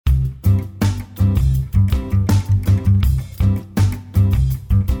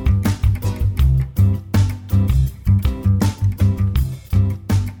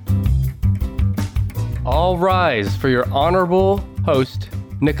rise for your honorable host,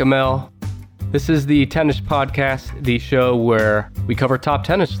 Nick Amell. This is the Tennis Podcast, the show where we cover top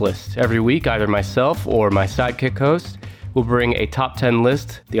tennis lists every week. Either myself or my sidekick host will bring a top 10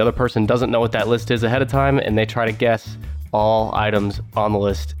 list. The other person doesn't know what that list is ahead of time, and they try to guess all items on the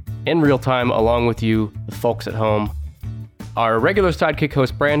list in real time, along with you, the folks at home. Our regular sidekick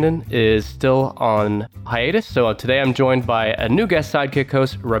host, Brandon, is still on hiatus, so today I'm joined by a new guest sidekick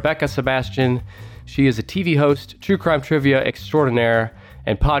host, Rebecca Sebastian. She is a TV host, true crime trivia extraordinaire,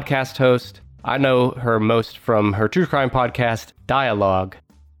 and podcast host. I know her most from her true crime podcast, Dialogue.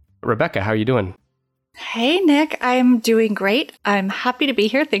 Rebecca, how are you doing? Hey, Nick. I'm doing great. I'm happy to be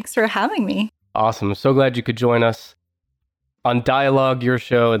here. Thanks for having me. Awesome. I'm so glad you could join us on Dialogue, your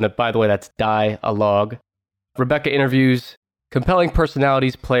show, and by the way, that's Dialogue. Rebecca interviews compelling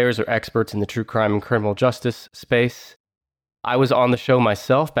personalities, players, or experts in the true crime and criminal justice space. I was on the show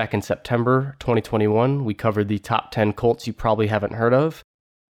myself back in September 2021. We covered the top 10 cults you probably haven't heard of.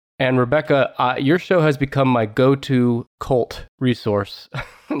 And Rebecca, your show has become my go-to cult resource.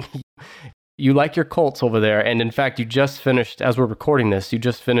 You like your cults over there. And in fact, you just finished, as we're recording this, you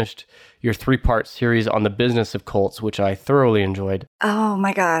just finished your 3-part series on the business of cults, which I thoroughly enjoyed. Oh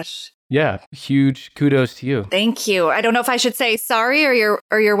my gosh. Yeah, huge kudos to you. Thank you. I don't know if I should say sorry or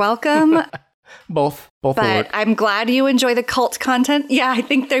you're welcome. Both will but work. I'm glad you enjoy the cult content. Yeah, I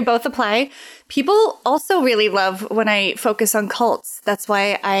think they both apply. People also really love when I focus on cults. That's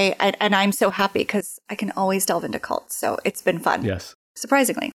why I'm so happy because I can always delve into cults. So it's been fun. Yes.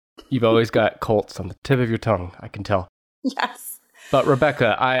 Surprisingly. You've always got cults on the tip of your tongue, I can tell. Yes. But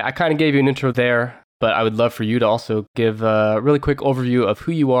Rebecca, I kind of gave you an intro there, but I would love for you to also give a really quick overview of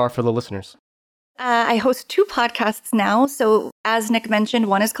who you are for the listeners. I host 2 podcasts now. So as Nick mentioned,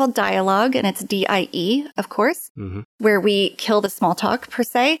 one is called Dialogue, and it's DIE, of course, where we kill the small talk, per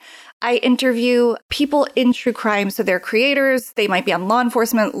se. I interview people in true crime. So they're creators. They might be on law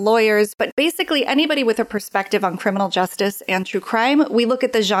enforcement, lawyers, but basically anybody with a perspective on criminal justice and true crime. We look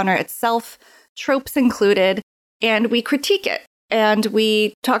at the genre itself, tropes included, and we critique it. And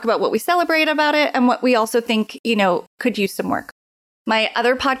we talk about what we celebrate about it and what we also think, could use some work. My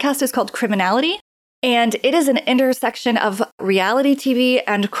other podcast is called Criminality, and it is an intersection of reality TV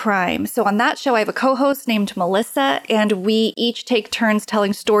and crime. So on that show, I have a co-host named Melissa, and we each take turns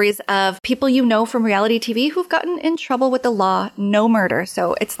telling stories of people from reality TV who've gotten in trouble with the law, no murder.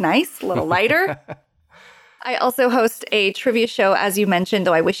 So it's nice, a little lighter. I also host a trivia show, as you mentioned,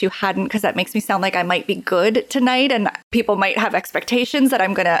 though I wish you hadn't, because that makes me sound like I might be good tonight and people might have expectations that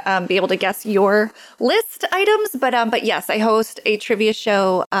I'm going to be able to guess your list items. But yes, I host a trivia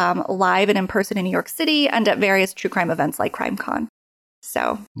show live and in person in New York City and at various true crime events like CrimeCon.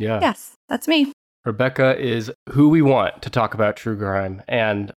 So yes, that's me. Rebecca is who we want to talk about true crime.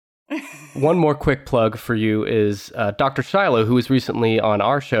 And one more quick plug for you is Dr. Shiloh, who was recently on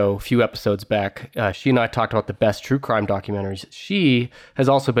our show a few episodes back. She and I talked about the best true crime documentaries. She has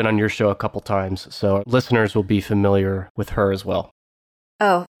also been on your show a couple times, so listeners will be familiar with her as well.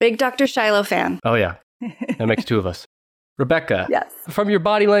 Oh, big Dr. Shiloh fan. Oh, yeah. That makes 2 of us. Rebecca, yes. From your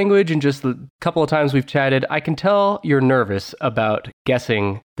body language and just the couple of times we've chatted, I can tell you're nervous about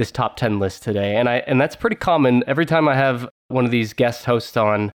guessing this top 10 list today. And that's pretty common. Every time I have one of these guest hosts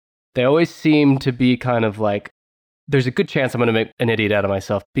on, they always seem to be kind of like, there's a good chance I'm going to make an idiot out of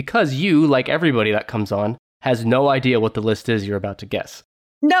myself because you, like everybody that comes on, has no idea what the list is you're about to guess.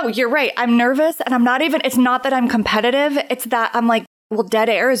 No, you're right. I'm nervous and it's not that I'm competitive. It's that I'm like, well, dead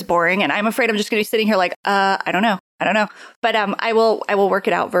air is boring. And I'm afraid I'm just going to be sitting here like, I don't know. But I will work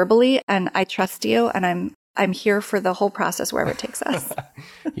it out verbally, and I trust you, and I'm here for the whole process wherever it takes us.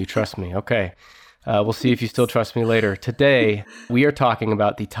 You trust me. Okay. We'll see if you still trust me later. Today, we are talking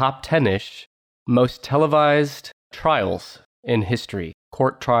about the top 10-ish most televised trials in history.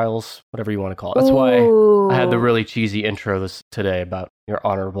 Court trials, whatever you want to call it. That's why I had the really cheesy intro today about your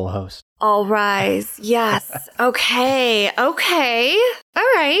honorable host. All rise. Yes. Okay. All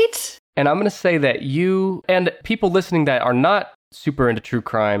right. And I'm going to say that you and people listening that are not super into true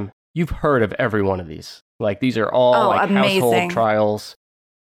crime, you've heard of every one of these. Like, these are all amazing. Household trials,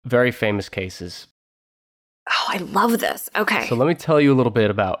 very famous cases. Oh, I love this. Okay. So let me tell you a little bit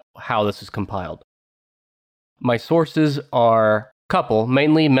about how this is compiled. My sources are a couple,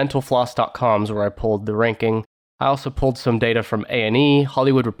 mainly mentalfloss.com's where I pulled the ranking. I also pulled some data from A&E,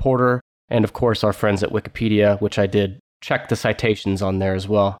 Hollywood Reporter, and of course our friends at Wikipedia, which I did check the citations on there as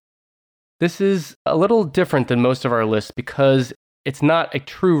well. This is a little different than most of our lists because it's not a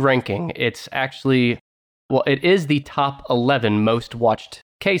true ranking. It's actually, it is the top 11 most watched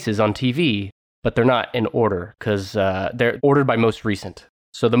cases on TV, but they're not in order because they're ordered by most recent.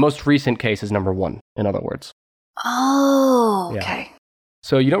 So the most recent case is number 1, in other words. Oh, okay. Yeah.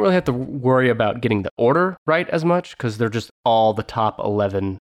 So you don't really have to worry about getting the order right as much because they're just all the top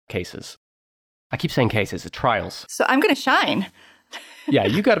 11 cases. I keep saying cases, it's trials. So I'm going to shine. Yeah,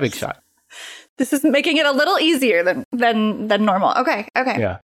 you got a big shot. This is making it a little easier than normal. Okay.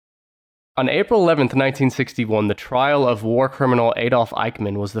 Yeah. On April 11th, 1961, the trial of war criminal Adolf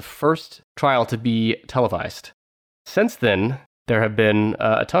Eichmann was the first trial to be televised. Since then, there have been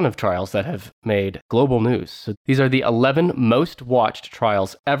a ton of trials that have made global news. So these are the 11 most watched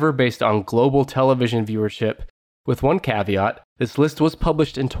trials ever based on global television viewership, with one caveat. This list was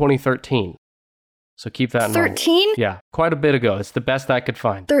published in 2013. So keep that in mind. 13? Yeah, quite a bit ago. It's the best I could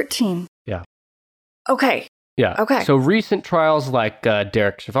find. 13. Yeah. Okay. Yeah. Okay. So recent trials like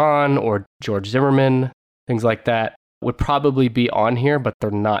Derek Chauvin or George Zimmerman, things like that, would probably be on here, but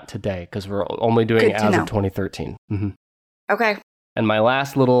they're not today because we're only doing it as of 2013. Mm-hmm. Okay. And my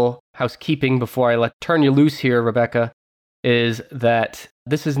last little housekeeping before I turn you loose here, Rebecca, is that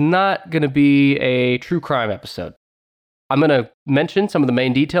this is not going to be a true crime episode. I'm going to mention some of the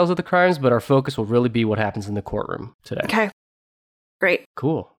main details of the crimes, but our focus will really be what happens in the courtroom today. Okay. Great.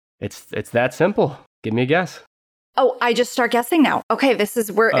 Cool. It's that simple. Give me a guess. Oh, I just start guessing now. Okay, this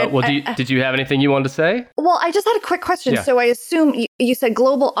is where... did you have anything you wanted to say? Well, I just had a quick question. Yeah. So I assume you said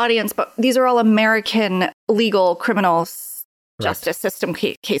global audience, but these are all American legal criminal justice system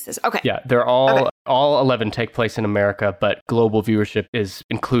cases. Okay. Yeah, they're all 11 take place in America, but global viewership is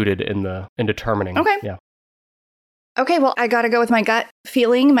included in determining. Okay. Yeah. Okay, well, I got to go with my gut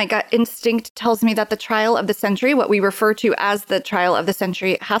feeling. My gut instinct tells me that the trial of the century, what we refer to as the trial of the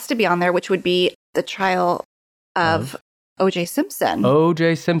century, has to be on there, which would be the trial of O.J. Simpson.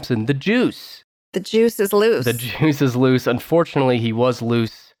 O.J. Simpson, the juice. The juice is loose. The juice is loose. Unfortunately, he was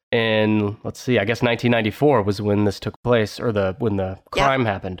loose in, I guess 1994 was when this took place, or when the crime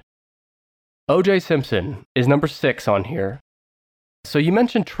happened. O.J. Simpson is number 6 on here. So you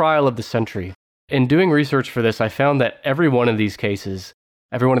mentioned trial of the century. In doing research for this, I found that every one of these cases,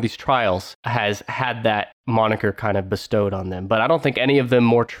 every one of these trials has had that moniker kind of bestowed on them. But I don't think any of them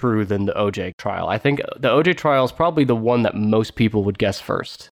more true than the OJ trial. I think the OJ trial is probably the one that most people would guess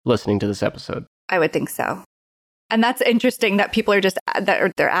first listening to this episode. I would think so. And that's interesting that people are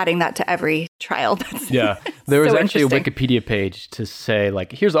they're adding that to every trial. Yeah. There was so actually a Wikipedia page to say,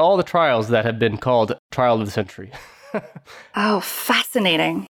 here's all the trials that have been called trial of the century. Oh,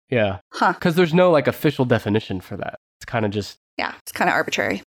 fascinating. Yeah. Huh. Because there's no official definition for that. It's kind of just... Yeah, it's kind of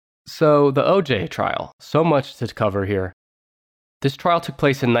arbitrary. So the OJ trial, so much to cover here. This trial took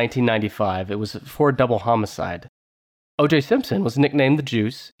place in 1995. It was for a double homicide. O.J. Simpson was nicknamed the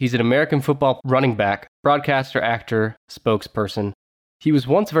Juice. He's an American football running back, broadcaster, actor, spokesperson. He was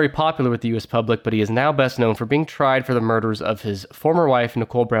once very popular with the U.S. public, but he is now best known for being tried for the murders of his former wife,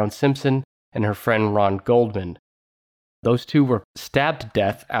 Nicole Brown Simpson, and her friend Ron Goldman. Those two were stabbed to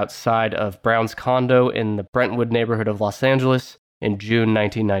death outside of Brown's condo in the Brentwood neighborhood of Los Angeles in June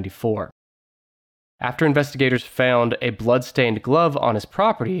 1994. After investigators found a blood-stained glove on his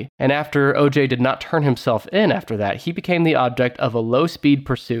property, and after O.J. did not turn himself in after that, he became the object of a low-speed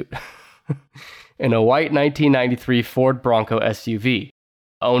pursuit in a white 1993 Ford Bronco SUV,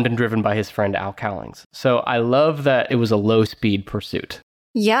 owned and driven by his friend Al Cowlings. So I love that it was a low-speed pursuit.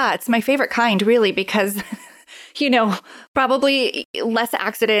 Yeah, it's my favorite kind, really, because... probably less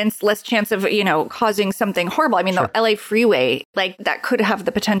accidents, less chance of, causing something horrible. I mean, sure. The LA freeway, that could have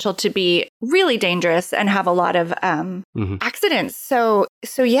the potential to be really dangerous and have a lot of accidents. So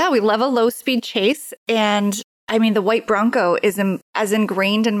yeah, we love a low speed chase. And I mean, the white Bronco is as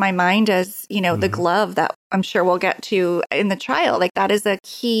ingrained in my mind as, the glove that I'm sure we'll get to in the trial. That is a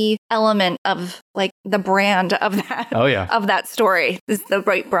key element of the brand of that. Oh, yeah. Of that story is the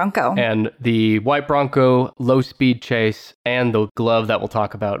white Bronco. And the white Bronco low speed chase and the glove that we'll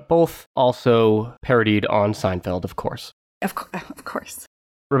talk about both also parodied on Seinfeld, of course. Of course.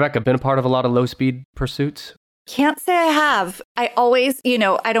 Rebecca, been a part of a lot of low speed pursuits? Can't say I have. I always,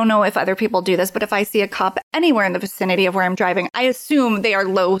 I don't know if other people do this, but if I see a cop anywhere in the vicinity of where I'm driving, I assume they are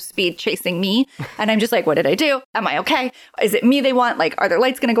low speed chasing me. And I'm just like, what did I do? Am I okay? Is it me they want? Are their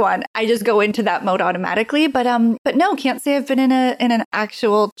lights going to go on? I just go into that mode automatically. But no, can't say I've been in an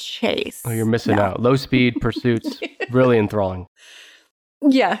actual chase. Oh, you're missing out. Low speed pursuits, really enthralling.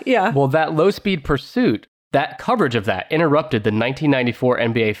 Yeah. Well, that low speed pursuit, that coverage of that interrupted the 1994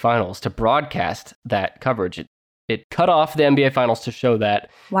 NBA Finals to broadcast that coverage. It cut off the NBA Finals to show that.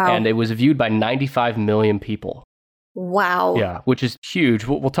 Wow. And it was viewed by 95 million people. Wow. Yeah, which is huge.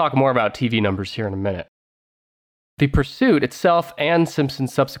 We'll talk more about TV numbers here in a minute. The pursuit itself and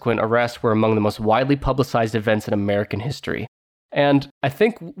Simpson's subsequent arrest were among the most widely publicized events in American history. And I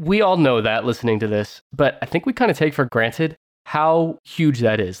think we all know that listening to this, but I think we kind of take for granted how huge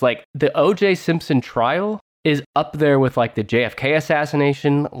that is. Like the O.J. Simpson trial is up there with like the JFK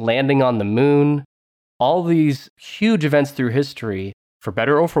assassination, landing on the moon, all these huge events through history, for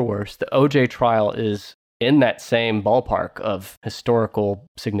better or for worse. The O.J. trial is in that same ballpark of historical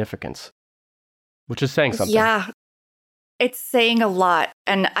significance, which is saying something. Yeah, it's saying a lot.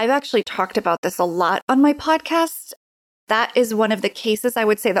 And I've actually talked about this a lot on my podcast. That is one of the cases I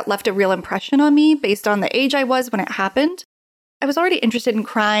would say that left a real impression on me based on the age I was when it happened. I was already interested in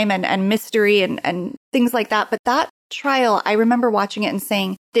crime and mystery and things like that. But that trial, I remember watching it and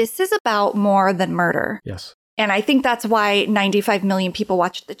saying, this is about more than murder. Yes. And I think that's why 95 million people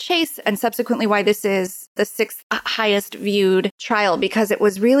watched The Chase, and subsequently why this is the 6th highest viewed trial, because it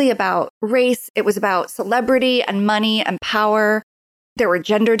was really about race. It was about celebrity and money and power. There were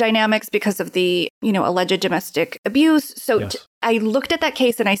gender dynamics because of the, alleged domestic abuse. So yes. I looked at that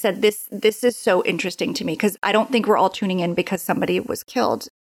case and I said, this is so interesting to me, because I don't think we're all tuning in because somebody was killed.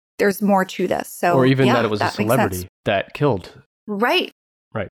 There's more to this. So, or even that it was a celebrity that killed. Right.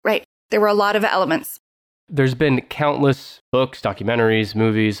 Right. Right. There were a lot of elements. There's been countless books, documentaries,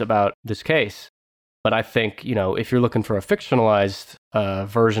 movies about this case. But I think, if you're looking for a fictionalized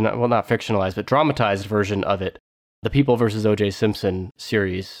version, well, not fictionalized, but dramatized version of it, the People vs. O.J. Simpson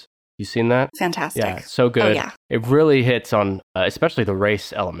series, you seen that? Fantastic. Yeah, so good. Oh, yeah. It really hits on, especially the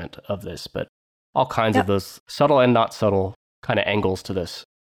race element of this, but all kinds of those subtle and not subtle kind of angles to this.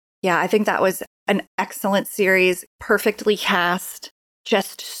 Yeah, I think that was an excellent series, perfectly cast,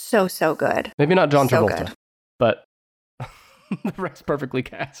 just so good. Maybe not John So Travolta, good. but the rest perfectly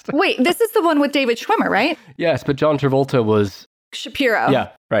cast. Wait, this is the one with David Schwimmer, right? Yes, but John Travolta was... Shapiro. Yeah,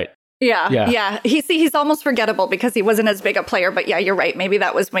 right. Yeah. He's almost forgettable because he wasn't as big a player, but yeah, you're right. Maybe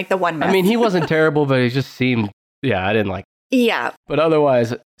that was like the one miss. I mean, he wasn't terrible, but he just seemed... Yeah, I didn't like it. Yeah. But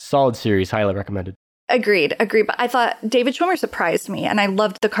otherwise, solid series, highly recommended. Agreed. But I thought David Schwimmer surprised me, and I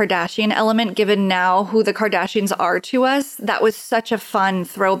loved the Kardashian element, given now who the Kardashians are to us. That was such a fun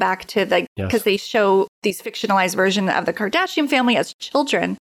throwback to because they show these fictionalized versions of the Kardashian family as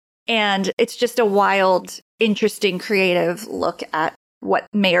children. And it's just a wild, interesting, creative look at what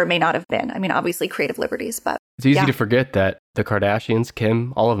may or may not have been. I mean, obviously creative liberties, but it's easy to forget that the Kardashians,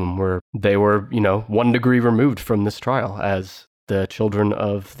 Kim, all of them were 1 degree removed from this trial as the children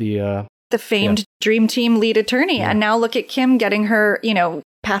of the famed Dream Team lead attorney. Yeah. And now look at Kim getting her,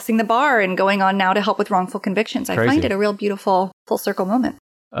 passing the bar and going on now to help with wrongful convictions. Crazy. I find it a real beautiful full circle moment.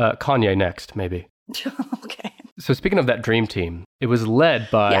 Kanye next, maybe. Okay. So speaking of that Dream Team, it was led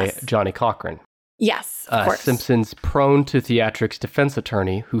by Johnnie Cochran. Yes, of course. Simpson's prone to theatrics defense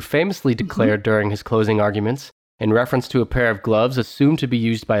attorney, who famously declared during his closing arguments, in reference to a pair of gloves assumed to be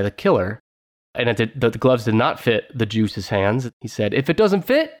used by the killer, and the gloves did not fit the Juice's hands. He said, "If it doesn't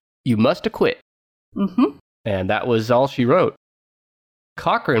fit, you must acquit." Mm-hmm. And that was all she wrote.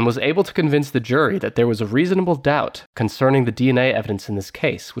 Cochran was able to convince the jury that there was a reasonable doubt concerning the DNA evidence in this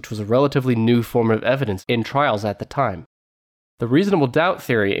case, which was a relatively new form of evidence in trials at the time. The reasonable doubt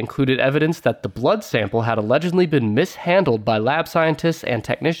theory included evidence that the blood sample had allegedly been mishandled by lab scientists and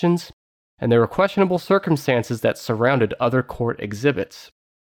technicians, and there were questionable circumstances that surrounded other court exhibits.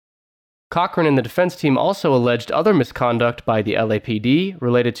 Cochran and the defense team also alleged other misconduct by the LAPD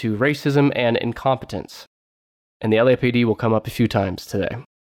related to racism and incompetence. And the LAPD will come up a few times today.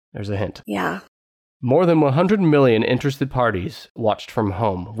 There's a hint. Yeah. More than 100 million interested parties watched from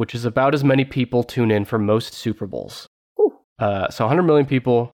home, which is about as many people tune in for most Super Bowls. So 100 million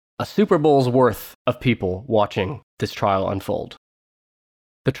people, a Super Bowl's worth of people watching this trial unfold.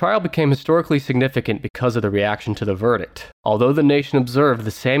 The trial became historically significant because of the reaction to the verdict. Although the nation observed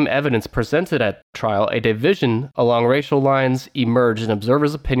the same evidence presented at trial, a division along racial lines emerged in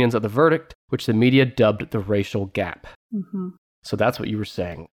observers' opinions of the verdict, which the media dubbed the racial gap. Mm-hmm. So that's what you were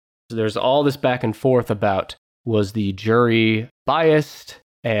saying. So there's all this back and forth about, was the jury biased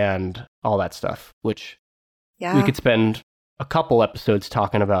and all that stuff, which we could spend a couple episodes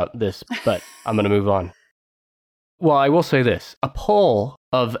talking about this, but I'm going to move on. Well, I will say this. A poll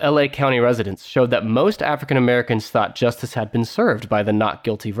of LA County residents showed that most African Americans thought justice had been served by the not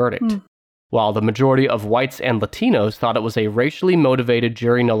guilty verdict, while the majority of whites and Latinos thought it was a racially motivated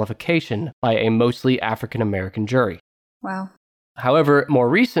jury nullification by a mostly African American jury. Wow. However, more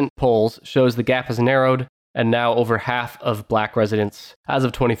recent polls shows the gap has narrowed, and now over half of black residents, as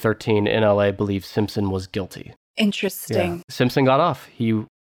of 2013 in LA, believe Simpson was guilty. Interesting. Yeah. Simpson got off. He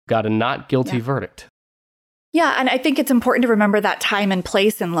got a not guilty verdict. Yeah, and I think it's important to remember that time and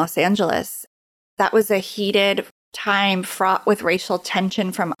place in Los Angeles. That was a heated time fraught with racial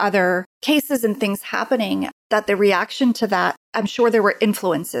tension from other cases and things happening, that the reaction to that, I'm sure there were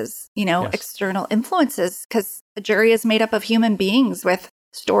influences, external influences, because a jury is made up of human beings with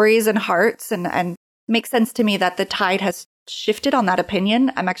stories and hearts, and makes sense to me that the tide has shifted on that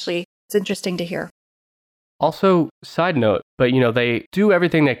opinion. It's interesting to hear. Also, side note, but they do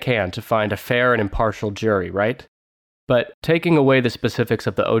everything they can to find a fair and impartial jury, right? But taking away the specifics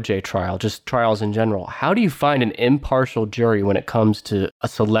of the OJ trial, just trials in general, how do you find an impartial jury when it comes to a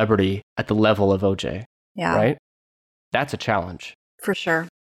celebrity at the level of OJ? Yeah. Right? That's a challenge. For sure.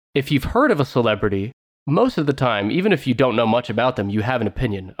 If you've heard of a celebrity, most of the time, even if you don't know much about them, you have an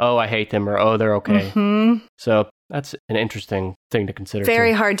opinion. Oh, I hate them, or oh, they're okay. Mm-hmm. So that's an interesting thing to consider.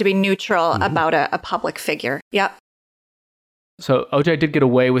 Very hard to be neutral about a public figure. Yep. So OJ did get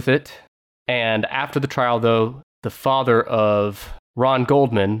away with it. And after the trial, though, the father of Ron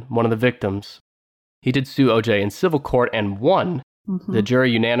Goldman, one of the victims, he did sue OJ in civil court and won. Mm-hmm. The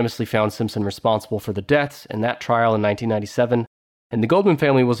jury unanimously found Simpson responsible for the deaths in that trial in 1997. And the Goldman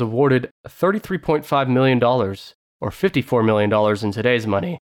family was awarded $33.5 million, or $54 million in today's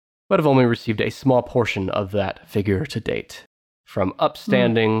money, but have only received a small portion of that figure to date from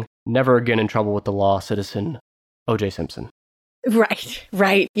upstanding, never again in trouble with the law citizen OJ Simpson.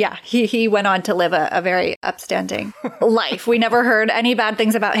 Right. Yeah. He went on to live a very upstanding life. We never heard any bad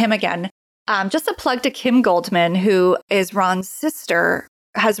things about him again. Just a plug to Kim Goldman, who is Ron's sister,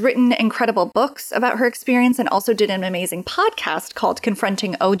 has written incredible books about her experience and also did an amazing podcast called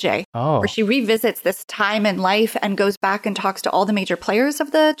Confronting OJ, where she revisits this time in life and goes back and talks to all the major players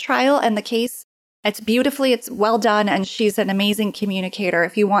of the trial and the case. It's well done, and she's an amazing communicator.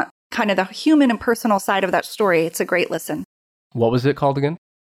 If you want kind of the human and personal side of that story, it's a great listen. What was it called again?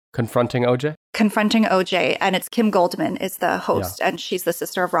 Confronting OJ? Confronting OJ, and it's Kim Goldman is the host, and she's the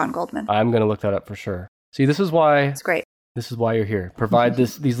sister of Ron Goldman. I'm going to look that up for sure. See, this is why... It's great. This is why you're here. Provide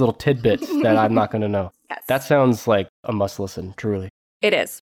these little tidbits that I'm not going to know. Yes. That sounds like a must listen, truly. It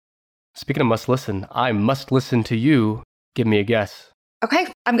is. Speaking of must listen, I must listen to you. Give me a guess. Okay,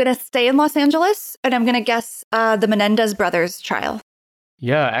 I'm going to stay in Los Angeles, and I'm going to guess the Menendez brothers trial.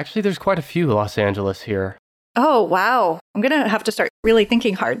 Yeah, actually, there's quite a few Los Angeles here. Oh, wow. I'm going to have to start really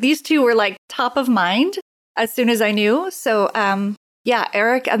thinking hard. These two were like top of mind as soon as I knew. So,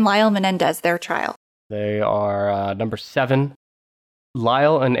 Eric and Lyle Menendez, their trial. They are number 7.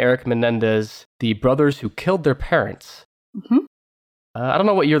 Lyle and Eric Menendez, the brothers who killed their parents. Mm-hmm. I don't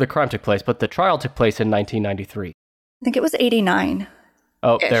know what year the crime took place, but the trial took place in 1993. I think it was 89.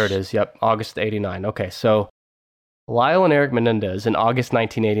 Oh, there it is. Yep, August 89. Okay, so Lyle and Eric Menendez, in August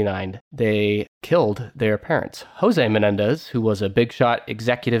 1989, they killed their parents. Jose Menendez, who was a big shot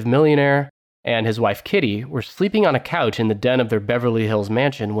executive millionaire, and his wife Kitty were sleeping on a couch in the den of their Beverly Hills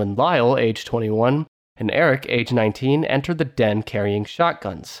mansion when Lyle, age 21, and Eric, age 19, entered the den carrying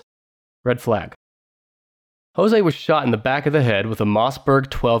shotguns. Red flag. Jose was shot in the back of the head with a Mossberg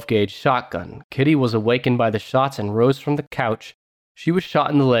 12-gauge shotgun. Kitty was awakened by the shots and rose from the couch. She was shot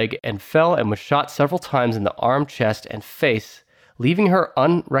in the leg and fell and was shot several times in the arm, chest, and face, leaving her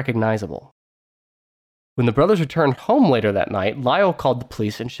unrecognizable. When the brothers returned home later that night, Lyle called the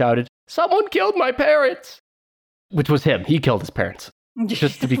police and shouted, "Someone killed my parents!" Which was him. He killed his parents.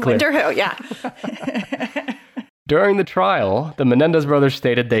 Just to be clear. Wonder who, yeah. During the trial, the Menendez brothers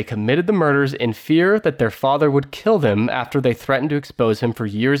stated they committed the murders in fear that their father would kill them after they threatened to expose him for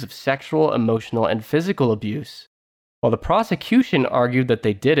years of sexual, emotional, and physical abuse, while the prosecution argued that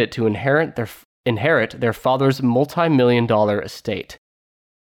they did it to inherit their father's multi-million-dollar estate.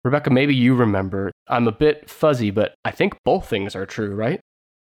 Rebecca, maybe you remember. I'm a bit fuzzy, but I think both things are true, right?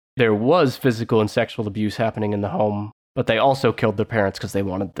 There was physical and sexual abuse happening in the home, but they also killed their parents because they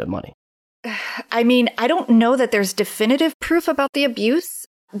wanted the money. I mean, I don't know that there's definitive proof about the abuse.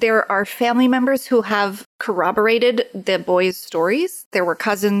 There are family members who have corroborated the boys' stories. There were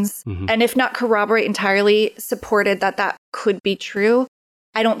cousins, and if not corroborate entirely, supported that could be true.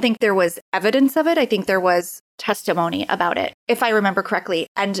 I don't think there was evidence of it. I think there was testimony about it, if I remember correctly.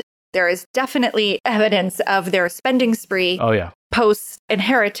 And there is definitely evidence of their spending spree. Oh, yeah.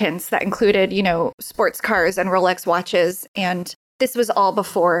 Post-inheritance that included, sports cars and Rolex watches. And this was all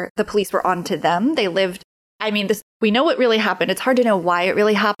before the police were onto them. They lived, we know what really happened. It's hard to know why it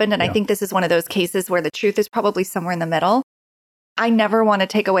really happened. And I think this is one of those cases where the truth is probably somewhere in the middle. I never want to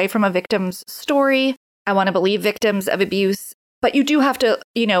take away from a victim's story. I want to believe victims of abuse. But you do have to,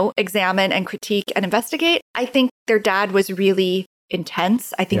 examine and critique and investigate. I think their dad was really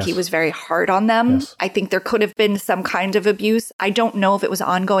intense. I think he was very hard on them. Yes. I think there could have been some kind of abuse. I don't know if it was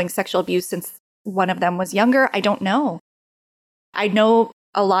ongoing sexual abuse since one of them was younger. I don't know. I know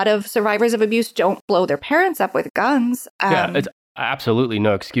A lot of survivors of abuse don't blow their parents up with guns. Yeah, it's absolutely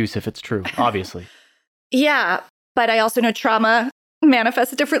no excuse if it's true, obviously. Yeah, but I also know trauma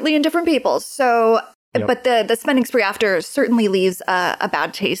manifests differently in different people. So, but the spending spree after certainly leaves a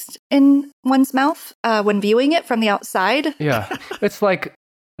bad taste in one's mouth when viewing it from the outside. Yeah, it's like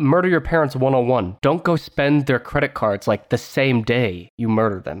murder your parents 101. Don't go spend their credit cards like the same day you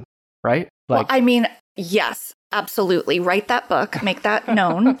murder them, right? Well, I mean, yes. Absolutely. Write that book. Make that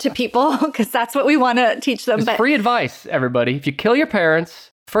known to people because that's what we want to teach them. It's free advice, everybody. If you kill your parents,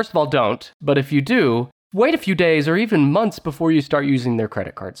 first of all, don't. But if you do, wait a few days or even months before you start using their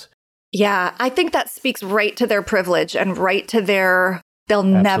credit cards. Yeah, I think that speaks right to their privilege and right to they'll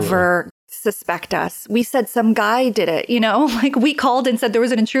never suspect us. We said some guy did it, like we called and said there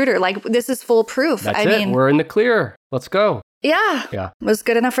was an intruder. Like this is foolproof. That's it. We're in the clear. Let's go. Yeah. It was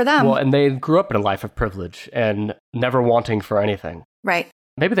good enough for them. Well, and they grew up in a life of privilege and never wanting for anything. Right.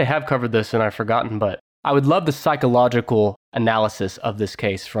 Maybe they have covered this and I've forgotten, but I would love the psychological analysis of this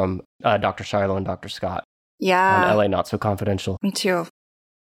case from Dr. Shiloh and Dr. Scott. Yeah. On LA Not So Confidential. Me too.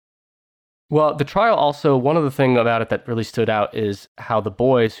 Well, the trial also, one of the things about it that really stood out is how the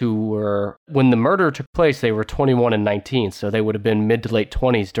boys when the murder took place, they were 21 and 19, so they would have been mid to late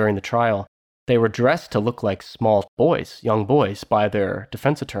 20s during the trial. They were dressed to look like small boys, young boys, by their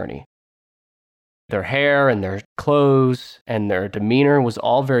defense attorney. Their hair and their clothes and their demeanor was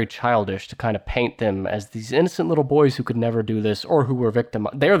all very childish to kind of paint them as these innocent little boys who could never do this or who were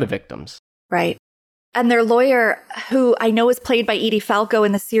they're the victims. Right. And their lawyer, who I know is played by Edie Falco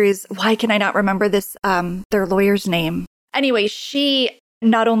in the series, why can I not remember this, their lawyer's name? Anyway, she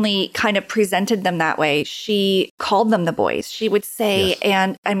not only kind of presented them that way, she called them the boys. She would say,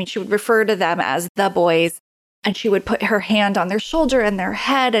 she would refer to them as the boys, and she would put her hand on their shoulder and their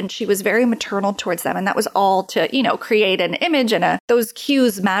head, and she was very maternal towards them. And that was all to, create an image, and those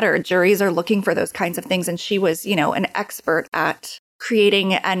cues matter. Juries are looking for those kinds of things. And she was, an expert at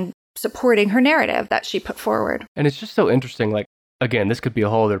creating and supporting her narrative that she put forward. And it's just so interesting. Like, again, this could be a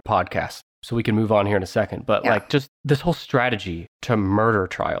whole other podcast, so we can move on here in a second. But like just this whole strategy to murder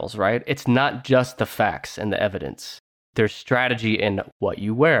trials, right? It's not just the facts and the evidence. There's strategy in what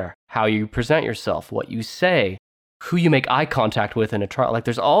you wear, how you present yourself, what you say, who you make eye contact with in a trial. Like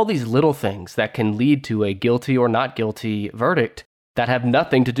there's all these little things that can lead to a guilty or not guilty verdict that have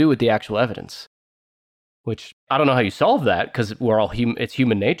nothing to do with the actual evidence. Which I don't know how you solve that because we're all it's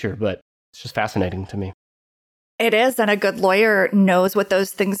human nature, but it's just fascinating to me. It is. And a good lawyer knows what those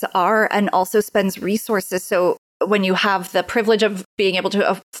things are and also spends resources. So when you have the privilege of being able to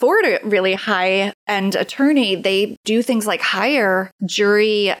afford a really high-end attorney, they do things like hire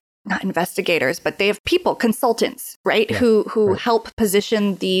jury, not investigators, but they have people, consultants, right? Yeah, who help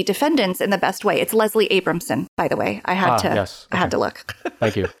position the defendants in the best way. It's Leslie Abramson, by the way. I had to look.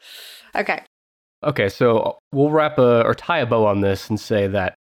 Thank you. Okay, so we'll tie a bow on this and say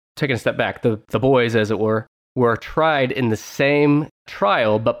that, taking a step back, the boys, as it were tried in the same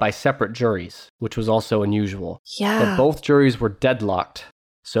trial, but by separate juries, which was also unusual. Yeah. But both juries were deadlocked,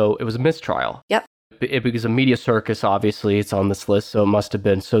 so it was a mistrial. Yep. It was a media circus, obviously. It's on this list, so it must have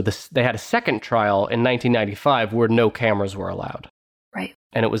been. So they had a second trial in 1995 where no cameras were allowed. Right.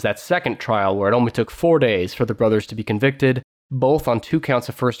 And it was that second trial where it only took 4 days for the brothers to be convicted, both on 2 counts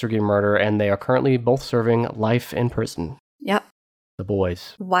of first-degree murder, and they are currently both serving life in prison. Yep. The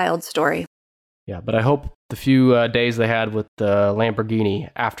boys. Wild story. Yeah, but I hope the few days they had with the Lamborghini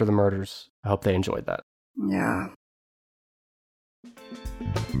after the murders, I hope they enjoyed that. Yeah.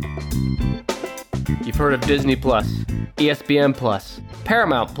 You've heard of Disney Plus, ESPN Plus,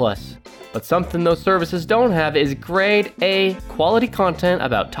 Paramount Plus, but something those services don't have is grade A quality content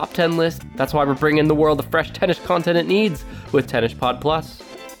about top 10 lists. That's why we're bringing the world the fresh tennis content it needs with Tennis Pod Plus.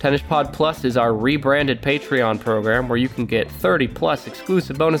 Tennis Pod Plus is our rebranded Patreon program where you can get 30 plus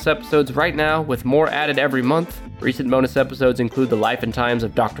exclusive bonus episodes right now with more added every month. Recent bonus episodes include the life and times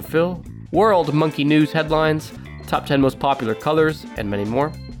of Dr. Phil, World Monkey News headlines, top 10 most popular colors, and many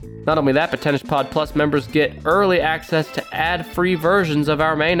more. Not only that, but Tennis Pod Plus members get early access to ad-free versions of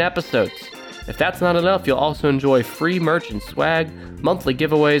our main episodes. If that's not enough, you'll also enjoy free merch and swag, monthly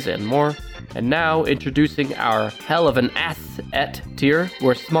giveaways, and more. And now, introducing our Hell of an Asset tier,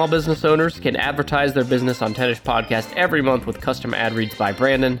 where small business owners can advertise their business on Tennis Podcast every month with custom ad reads by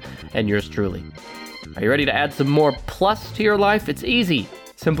Brandon and yours truly. Are you ready to add some more plus to your life? It's easy.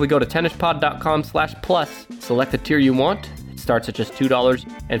 Simply go to tennispod.com/plus, select the tier you want. It starts at just $2,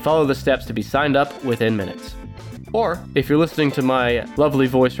 and follow the steps to be signed up within minutes. Or, if you're listening to my lovely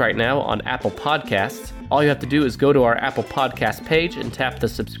voice right now on Apple Podcasts, all you have to do is go to our Apple Podcast page and tap the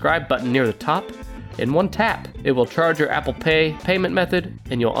subscribe button near the top. in one tap. It will charge your Apple Pay payment method,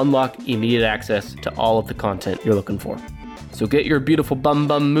 and you'll unlock immediate access to all of the content you're looking for. So get your beautiful bum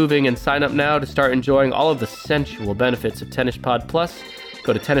moving and sign up now to start enjoying all of the sensual benefits of TennisPod Plus.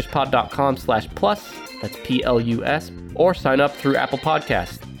 Go to tennispod.com/plus, that's Plus, or sign up through Apple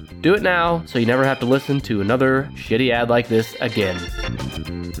Podcasts. Do it now so you never have to listen to another shitty ad like this again.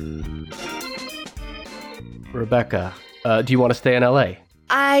 Rebecca, do you want to stay in LA?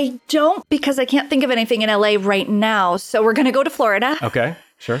 I don't, because I can't think of anything in LA right now. So we're going to go to Florida. Okay,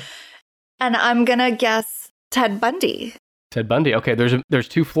 sure. And I'm going to guess Ted Bundy. Ted Bundy. Okay, there's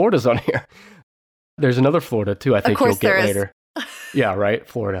 2 Floridas on here. There's another Florida, too, I think you'll get later. Yeah, right?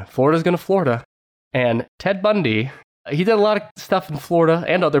 Florida. Florida's going to Florida. And Ted Bundy, he did a lot of stuff in Florida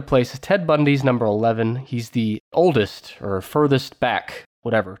and other places. Ted Bundy's number 11. He's the oldest or furthest back,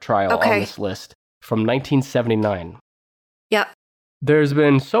 whatever, trial on this list from 1979. Yep. There's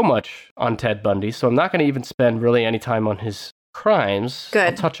been so much on Ted Bundy, so I'm not going to even spend really any time on his crimes.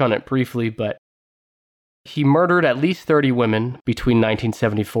 Good. I'll touch on it briefly, but he murdered at least 30 women between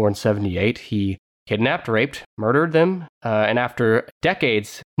 1974 and 78. He kidnapped, raped, murdered them, and after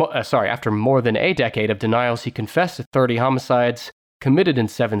more than a decade of denials, he confessed to 30 homicides committed in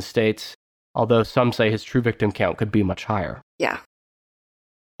 7 states, although some say his true victim count could be much higher. Yeah.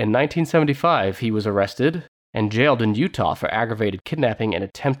 In 1975, he was arrested and jailed in Utah for aggravated kidnapping and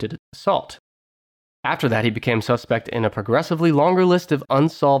attempted assault. After that, he became suspect in a progressively longer list of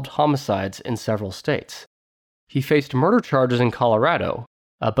unsolved homicides in several states. He faced murder charges in Colorado,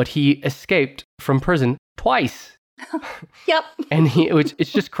 but he escaped from prison twice. Yep. And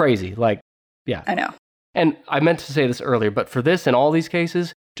it's just crazy. Yeah. I know. And I meant to say this earlier, but for this and all these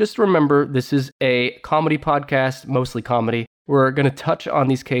cases, just remember this is a comedy podcast, mostly comedy. We're going to touch on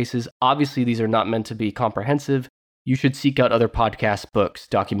these cases. Obviously, these are not meant to be comprehensive. You should seek out other podcasts, books,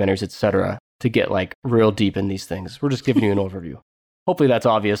 documentaries, etc. to get real deep in these things. We're just giving you an overview. Hopefully that's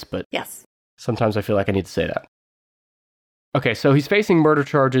obvious, but yes, sometimes I feel like I need to say that. Okay, so he's facing murder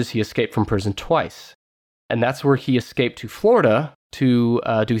charges. He escaped from prison twice. And that's where he escaped to Florida to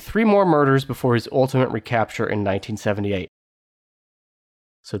do 3 more murders before his ultimate recapture in 1978.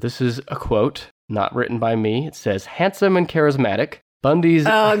 So this is a quote, not written by me. It says, handsome and charismatic, Bundy's...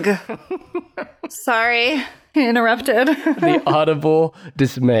 Ugh. Sorry, interrupted. The audible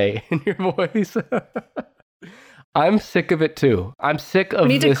dismay in your voice. I'm sick of it too. I'm sick of this.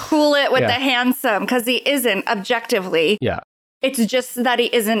 We need to cool it with the handsome, because he isn't objectively. Yeah. It's just that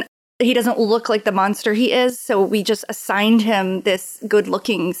he doesn't look like the monster he is, so we just assigned him this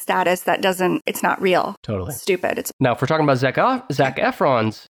good-looking status that it's not real. Totally. Stupid. Now, if we're talking about Zac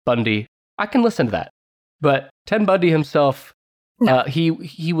Efron's Bundy, I can listen to that. But Ted Bundy himself, no.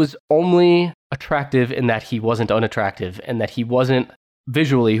 He was only attractive in that he wasn't unattractive, and that he wasn't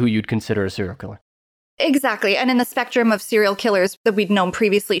visually who you'd consider a serial killer. Exactly. And in the spectrum of serial killers that we'd known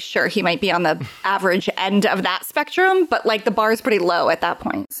previously, sure, he might be on the average end of that spectrum, but the bar is pretty low at that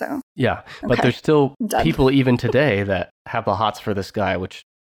point. So yeah, but there's still people even today that have the hots for this guy, which,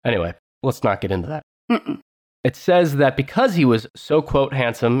 anyway, let's not get into that. Mm-mm. It says that because he was so, quote,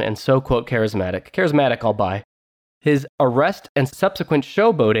 handsome and so, quote, charismatic I'll buy, his arrest and subsequent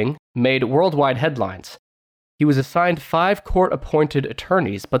showboating made worldwide headlines. He was assigned 5 court-appointed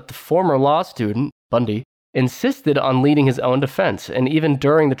attorneys, but the former law student, Bundy, insisted on leading his own defense, and even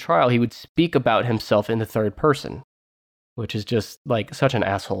during the trial, he would speak about himself in the third person, which is just such an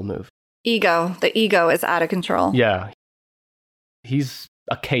asshole move. Ego. The ego is out of control. Yeah. He's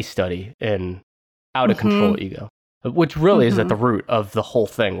a case study in out-of-control ego, which really is at the root of the whole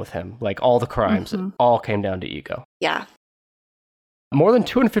thing with him. All the crimes, it all came down to ego. Yeah. More than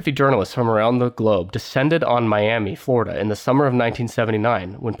 250 journalists from around the globe descended on Miami, Florida, in the summer of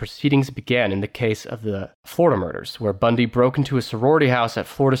 1979 when proceedings began in the case of the Florida murders, where Bundy broke into a sorority house at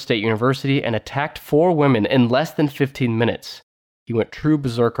Florida State University and attacked 4 women in less than 15 minutes. He went true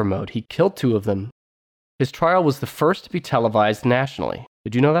berserker mode. He killed 2 of them. His trial was the first to be televised nationally.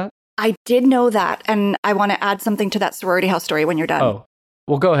 Did you know that? I did know that, and I want to add something to that sorority house story when you're done. Oh,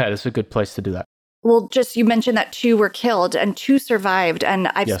 well, go ahead. It's a good place to do that. Well, you mentioned that 2 were killed and 2 survived. And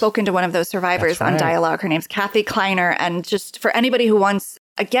I've spoken to one of those survivors on Dialogue. Her name's Kathy Kleiner. And just for anybody who wants,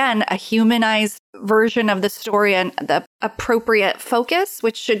 again, a humanized version of the story and the appropriate focus,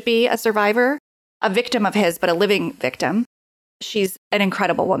 which should be a survivor, a victim of his, but a living victim. She's an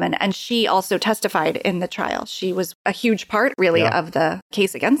incredible woman. And she also testified in the trial. She was a huge part, really, of the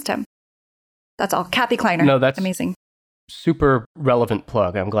case against him. That's all. Kathy Kleiner. No, that's amazing. Super relevant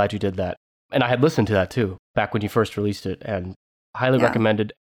plug. I'm glad you did that. And I had listened to that too, back when you first released it, and highly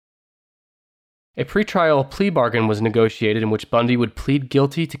recommended. A pretrial plea bargain was negotiated in which Bundy would plead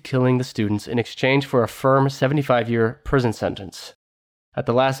guilty to killing the students in exchange for a firm 75-year prison sentence. At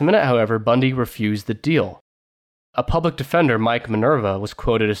the last minute, however, Bundy refused the deal. A public defender, Mike Minerva, was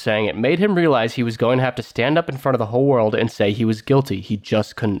quoted as saying it made him realize he was going to have to stand up in front of the whole world and say he was guilty. He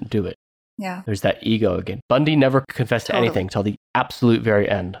just couldn't do it. Yeah. There's that ego again. Bundy never confessed to anything till the absolute very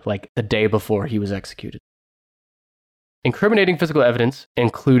end, like the day before he was executed. Incriminating physical evidence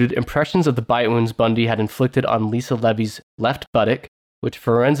included impressions of the bite wounds Bundy had inflicted on Lisa Levy's left buttock, which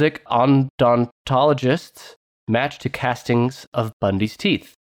forensic odontologists matched to castings of Bundy's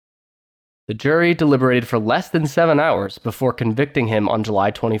teeth. The jury deliberated for less than 7 hours before convicting him on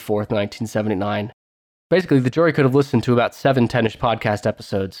July 24th, 1979. Basically, the jury could have listened to about 7 10-ish podcast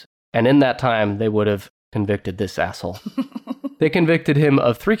episodes, and in that time, they would have convicted this asshole. They convicted him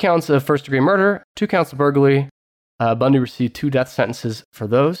of 3 counts of first-degree murder, 2 counts of burglary. Bundy received 2 death sentences for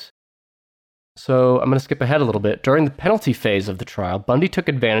those. So I'm going to skip ahead a little bit. During the penalty phase of the trial, Bundy took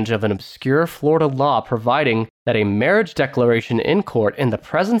advantage of an obscure Florida law providing that a marriage declaration in court in the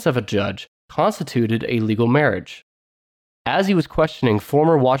presence of a judge constituted a legal marriage. As he was questioning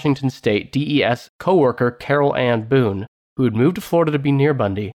former Washington State DES co-worker Carol Ann Boone, who had moved to Florida to be near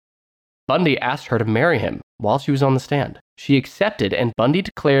Bundy, Bundy asked her to marry him while she was on the stand. She accepted, and Bundy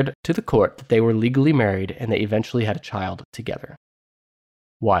declared to the court that they were legally married and they eventually had a child together.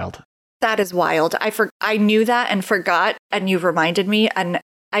 Wild. That is wild. I knew that and forgot, and you've reminded me. And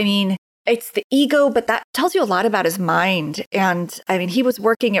I mean, it's the ego, but that tells you a lot about his mind. And I mean, he was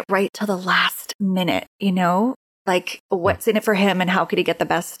working it right till the last minute, you know? Like, what's in it for him and how could he get the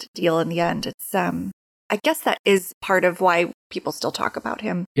best deal in the end? It's, I guess that is part of why people still talk about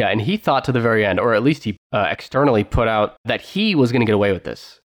him. Yeah, and he thought to the very end, or at least he externally put out that he was going to get away with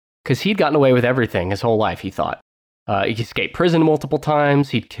this. Because he'd gotten away with everything his whole life, he thought. He escaped prison multiple times.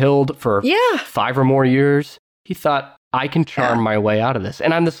 He'd killed for 5 or more years. He thought, I can charm my way out of this.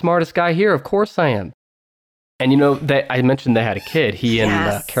 And I'm the smartest guy here. Of course I am. And you know, I mentioned they had a kid, he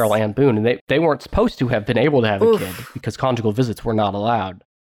and Carol Ann Boone, and they weren't supposed to have been able to have a kid because conjugal visits were not allowed.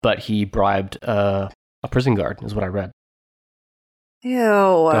 But he bribed a prison guard, is what I read.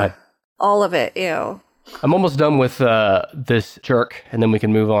 Ew. All of it, ew. I'm almost done with this jerk, and then we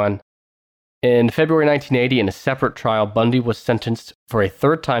can move on. In February 1980, in a separate trial, Bundy was sentenced for a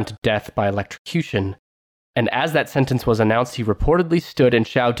 3rd time to death by electrocution. And as that sentence was announced, he reportedly stood and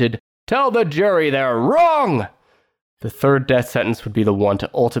shouted, "Tell the jury they're wrong!" The 3rd death sentence would be the one to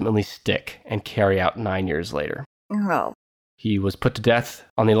ultimately stick and carry out 9 years later. Oh. He was put to death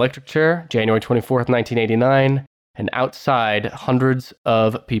on the electric chair, January 24th, 1989, and outside, hundreds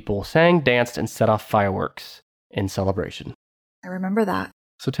of people sang, danced, and set off fireworks in celebration. I remember that.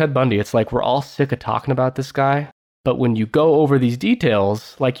 So Ted Bundy, it's like we're all sick of talking about this guy, but when you go over these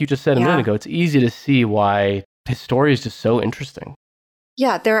details, like you just said a minute ago, it's easy to see why his story is just so interesting.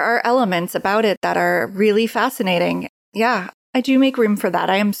 Yeah, there are elements about it that are really fascinating. Yeah, I do make room for that.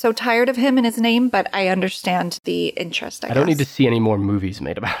 I am so tired of him and his name, but I understand the interest, I don't need to see any more movies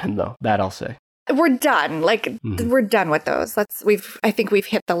made about him, though. That I'll say. We're done. We're done with those. I think we've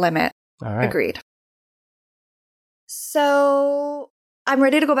hit the limit. All right. Agreed. So I'm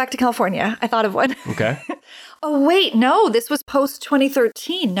ready to go back to California. I thought of one. Okay. Oh, wait. No, this was post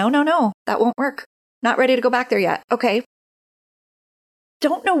 2013. No. That won't work. Not ready to go back there yet. Okay.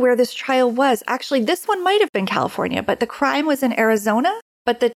 Don't know where this trial was. Actually, this one might have been California, but the crime was in Arizona.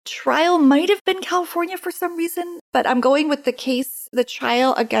 But the trial might have been California for some reason. But I'm going with the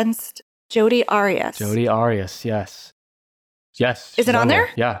trial against Jodi Arias. Jodi Arias, yes. Yes. Is it on there?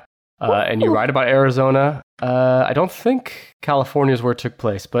 Yeah. And you're right about Arizona. I don't think California is where it took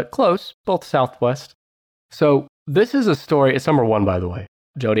place, but close, both Southwest. So this is a story. It's number 1, by the way,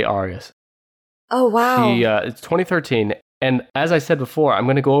 Jodi Arias. Oh, wow. It's 2013. And as I said before, I'm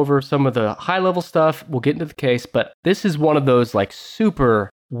going to go over some of the high-level stuff. We'll get into the case, but this is one of those like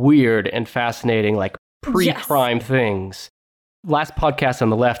super weird and fascinating, like pre-crime things. Last podcast on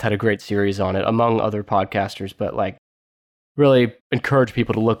the left had a great series on it, among other podcasters, but like really encourage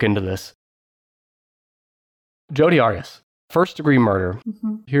people to look into this. Jodi Arias, first-degree murder.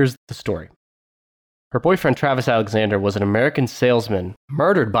 Mm-hmm. Here's the story. Her boyfriend, Travis Alexander, was an American salesman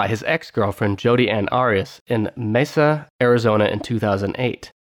murdered by his ex-girlfriend, Jodi Ann Arias, in Mesa, Arizona in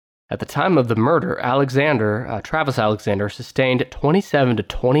 2008. At the time of the murder, Travis Alexander, sustained 27 to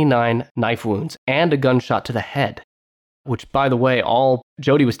 29 knife wounds and a gunshot to the head, which, by the way,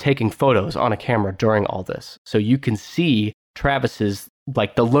 Jodi was taking photos on a camera during all this. So you can see Travis's,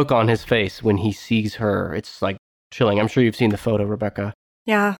 like, the look on his face when he sees her. It's, like, chilling. I'm sure you've seen the photo, Rebecca.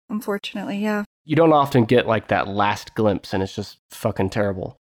 Yeah, unfortunately, yeah. You don't often get like that last glimpse, and it's just fucking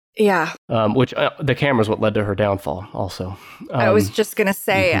terrible. Yeah. Which the camera's what led to her downfall also. I was just going to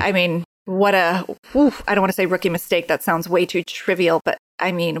say, I mean, I don't want to say rookie mistake. That sounds way too trivial, but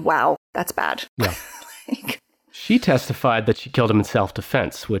I mean, wow, that's bad. Yeah. She testified that she killed him in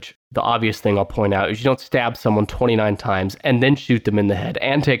self-defense, which the obvious thing I'll point out is you don't stab someone 29 times and then shoot them in the head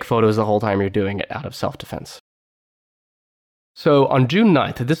and take photos the whole time you're doing it out of self-defense. So on June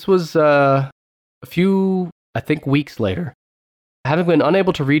 9th, this was a few, I think, weeks later, having been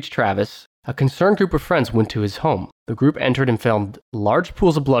unable to reach Travis, a concerned group of friends went to his home. The group entered and found large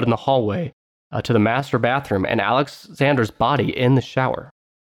pools of blood in the hallway to the master bathroom and Alexander's body in the shower.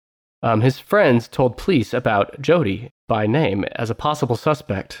 His friends told police about Jody by name as a possible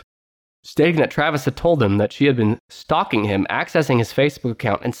suspect, stating that Travis had told them that she had been stalking him, accessing his Facebook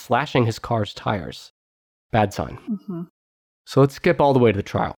account, and slashing his car's tires. Bad sign. Mm-hmm. So let's skip all the way to the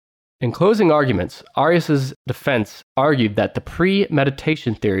trial. In closing arguments, Arias' defense argued that the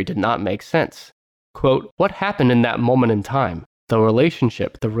premeditation theory did not make sense. Quote, what happened in that moment in time? The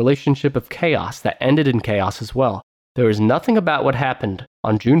relationship of chaos that ended in chaos as well. There is nothing about what happened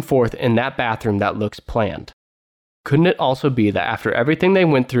on June 4th in that bathroom that looks planned. Couldn't it also be that after everything they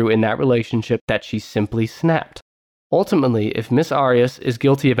went through in that relationship that she simply snapped? Ultimately, if Miss Arias is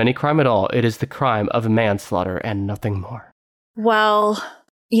guilty of any crime at all, it is the crime of manslaughter and nothing more. Well,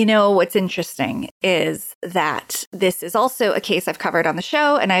 you know, what's interesting is that this is also a case I've covered on the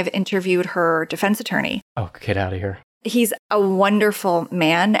show, and I've interviewed her defense attorney. Oh, get out of here. He's a wonderful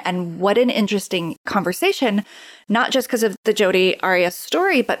man, and what an interesting conversation, not just because of the Jodi Arias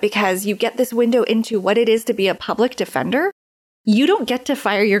story, but because you get this window into what it is to be a public defender. You don't get to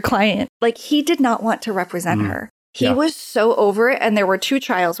fire your client. Like, he did not want to represent her. He was so over it, and there were 2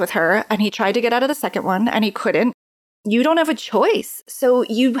 trials with her, and he tried to get out of the second one, and he couldn't. You don't have a choice. So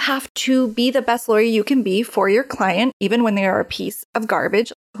you have to be the best lawyer you can be for your client, even when they are a piece of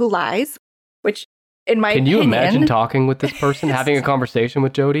garbage who lies, which... in my opinion, can you imagine talking with this person, having a conversation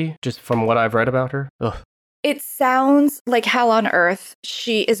with Jodi, just from what I've read about her? Ugh. It sounds like hell on earth.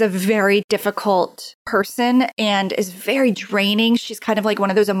 She is a very difficult person and is very draining. She's kind of like one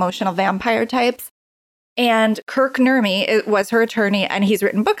of those emotional vampire types. And Kirk Nurmi was her attorney, and he's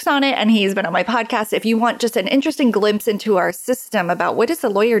written books on it, and he's been on my podcast. If you want just an interesting glimpse into our system about what does a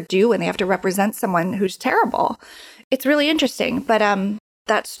lawyer do when they have to represent someone who's terrible, it's really interesting. But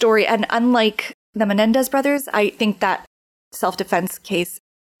that story, and unlike the Menendez brothers, I think that self-defense case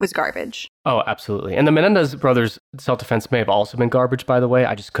was garbage. Oh, absolutely. And the Menendez brothers' self-defense may have also been garbage, by the way.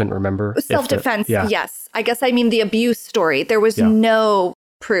 I just couldn't remember. Self-defense, yes. I guess I mean the abuse story. There was no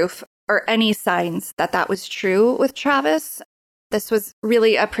proof or any signs that that was true with Travis. This was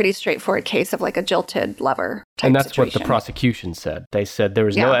really a pretty straightforward case of like a jilted lover type And that's situation. what the prosecution said. They said there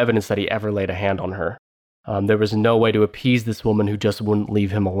was no evidence that he ever laid a hand on her. There was no way to appease this woman who just wouldn't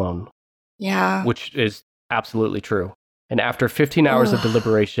leave him alone. Yeah. Which is absolutely true. And after 15 hours of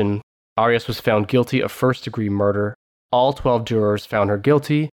deliberation, Arias was found guilty of first-degree murder. All 12 jurors found her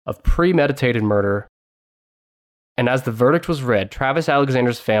guilty of premeditated murder. And as the verdict was read, Travis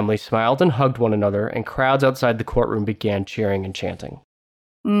Alexander's family smiled and hugged one another, and crowds outside the courtroom began cheering and chanting.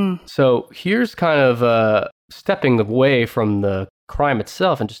 So here's kind of stepping away from the crime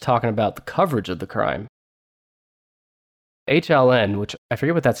itself and just talking about the coverage of the crime. HLN, which I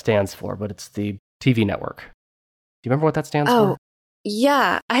forget what that stands for, but it's the TV network. Do you remember what that stands for? Oh,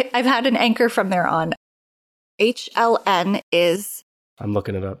 yeah. I've had an anchor from there on. HLN is... I'm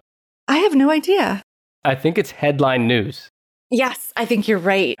looking it up. I have no idea. I think it's Headline News. Yes, I think you're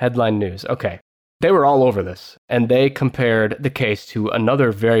right. Headline News. Okay. They were all over this, and they compared the case to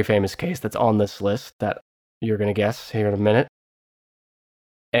another very famous case that's on this list that you're going to guess here in a minute.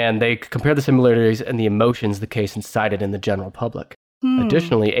 And they compared the similarities and the emotions the case incited in the general public.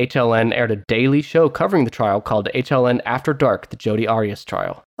 Additionally, HLN aired a daily show covering the trial called HLN After Dark, the Jodi Arias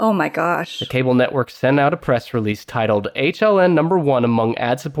trial. Oh my gosh. The cable network sent out a press release titled HLN #1 among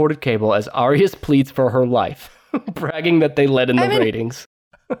ad-supported cable as Arias pleads for her life, bragging that they led in the ratings.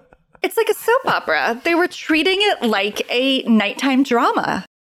 It's like a soap opera. They were treating it like a nighttime drama.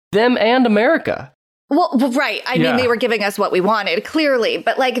 Them and America. Well, right. I mean, they were giving us what we wanted, clearly.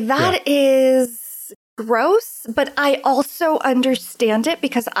 But like, that is gross. But I also understand it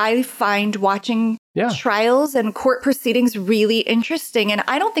because I find watching trials and court proceedings really interesting. And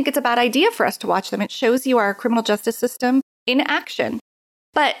I don't think it's a bad idea for us to watch them. It shows you our criminal justice system in action.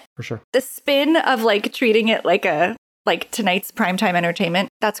 But for sure, the spin of like treating it like tonight's primetime entertainment,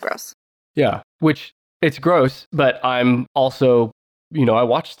 that's gross. Yeah, which it's gross, but I'm also, I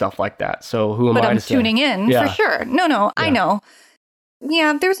watch stuff like that. So who am I to say? But I'm tuning in for sure. No, I know.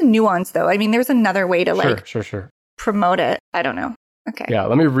 Yeah, there's a nuance though. I mean, there's another way to sure. promote it. I don't know. Okay. Yeah,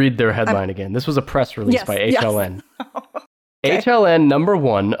 let me read their headline again. This was a press release by HLN. Yes. Okay. HLN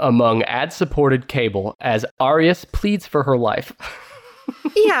 #1 among ad-supported cable as Arias pleads for her life.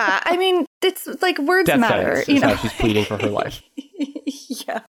 Yeah, I mean, it's like words Death matter. sentence is how she's pleading for her life.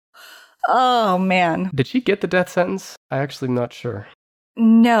 Yeah. Oh, man. Did she get the death sentence? I actually am not sure.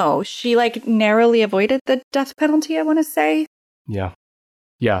 No, she like narrowly avoided the death penalty, I want to say. Yeah.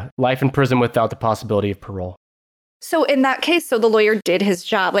 Yeah, life in prison without the possibility of parole. So in that case, so the lawyer did his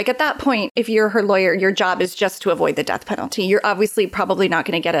job. Like at that point, if you're her lawyer, your job is just to avoid the death penalty. You're obviously probably not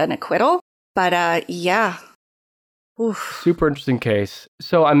going to get an acquittal, but yeah. Oof. Super interesting case.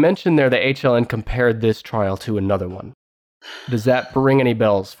 So I mentioned there that HLN compared this trial to another one. Does that ring any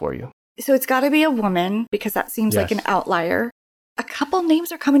bells for you? So it's got to be a woman because that seems like an outlier. A couple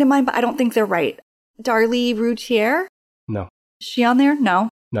names are coming to mind, but I don't think they're right. Darlie Routier? No. Is she on there? No.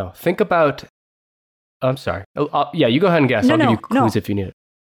 No. Think about... I'm sorry. Yeah, you go ahead and guess. I'll give you clues if you need it.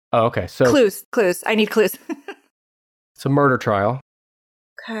 Oh, okay. So Clues. I need clues. It's a murder trial.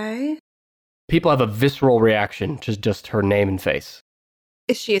 Okay. People have a visceral reaction to just her name and face.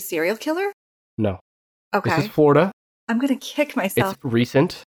 Is she a serial killer? No. Okay. This is Florida. I'm going to kick myself. It's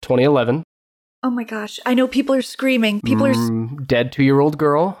recent, 2011. Oh my gosh. I know people are screaming. People are... Dead 2-year-old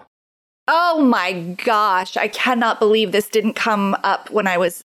girl. Oh my gosh. I cannot believe this didn't come up when I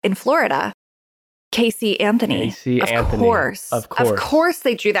was in Florida. Casey Anthony. Of course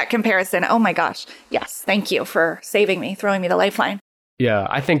they drew that comparison. Oh my gosh. Yes. Thank you for saving me, throwing me the lifeline. Yeah,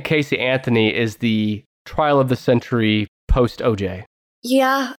 I think Casey Anthony is the trial of the century post OJ.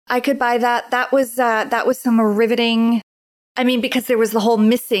 Yeah, I could buy that. That was some riveting. I mean, because there was the whole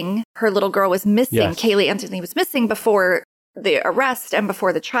missing. Her little girl was missing. Yes. Caylee Anthony was missing before the arrest and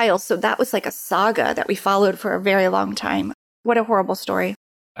before the trial. So that was like a saga that we followed for a very long time. What a horrible story.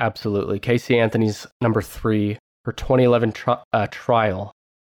 Absolutely. Casey Anthony's #3, her 2011 trial.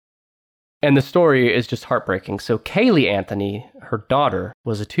 And the story is just heartbreaking. So Caylee Anthony, her daughter,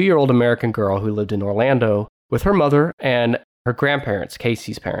 was a 2-year-old American girl who lived in Orlando with her mother and her grandparents,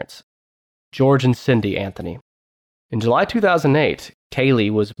 Casey's parents, George and Cindy Anthony. In July 2008,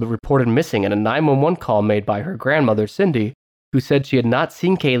 Caylee was reported missing in a 911 call made by her grandmother, Cindy, who said she had not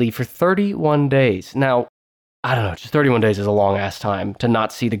seen Caylee for 31 days. Now, I don't know, just 31 days is a long-ass time to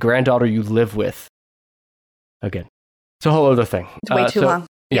not see the granddaughter you live with again. It's a whole other thing. It's way too long.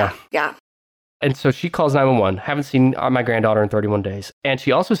 Yeah. And so she calls 911, haven't seen my granddaughter in 31 days. And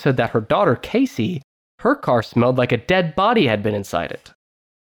she also said that her daughter, Casey, her car smelled like a dead body had been inside it.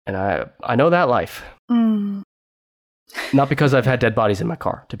 And I know that life. Not because I've had dead bodies in my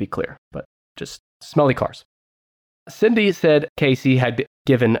car, to be clear, but just smelly cars. Cindy said Casey had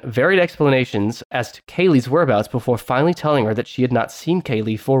given varied explanations as to Caylee's whereabouts before finally telling her that she had not seen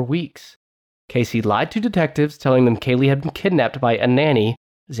Caylee for weeks. Casey lied to detectives, telling them Caylee had been kidnapped by a nanny,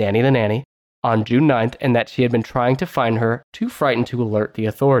 Zanny the nanny, on June 9th, and that she had been trying to find her, too frightened to alert the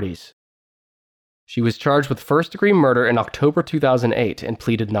authorities. She was charged with first-degree murder in October 2008 and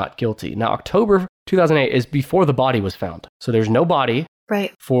pleaded not guilty. Now, October 2008 is before the body was found, so there's no body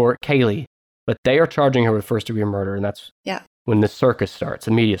for Caylee, but they are charging her with first-degree murder, and that's when the circus starts,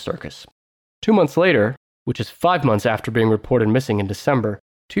 the media circus. 2 months later, which is 5 months after being reported missing in December,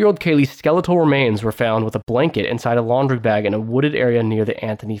 2-year-old Caylee's skeletal remains were found with a blanket inside a laundry bag in a wooded area near the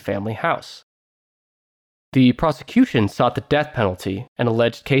Anthony family house. The prosecution sought the death penalty and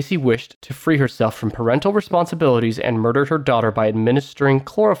alleged Casey wished to free herself from parental responsibilities and murdered her daughter by administering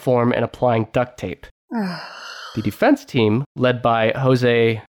chloroform and applying duct tape. The defense team, led by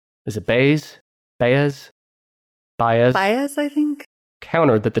Jose, is it Baez, I think,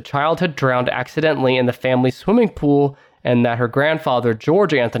 countered that the child had drowned accidentally in the family swimming pool and that her grandfather,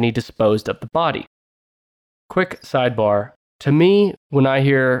 George Anthony, disposed of the body. Quick sidebar. To me, when I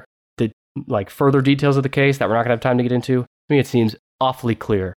hear the further details of the case that we're not going to have time to get into, to me it seems awfully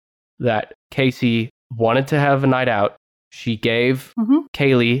clear that Casey wanted to have a night out. She gave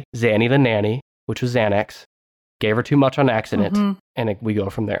Caylee Zanny the nanny, which was Xanax, gave her too much on accident, and we go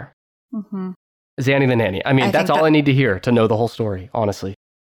from there. Zanny the nanny. I mean, that's all I need to hear to know the whole story, honestly.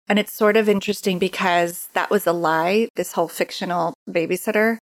 And it's sort of interesting because that was a lie, this whole fictional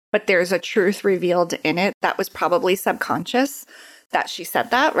babysitter, but there's a truth revealed in it that was probably subconscious that she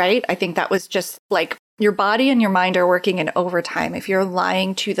said that, right? I think that was just like your body and your mind are working in overtime. If you're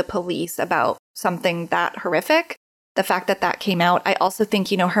lying to the police about something that horrific, the fact that that came out, I also think,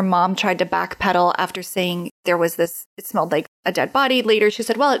 her mom tried to backpedal after saying there was this, it smelled like a dead body. Later, she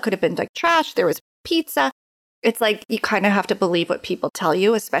said, well, it could have been like trash. There was pizza. It's like you kind of have to believe what people tell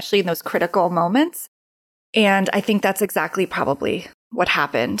you, especially in those critical moments. And I think that's exactly probably what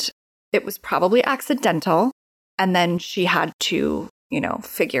happened. It was probably accidental. And then she had to,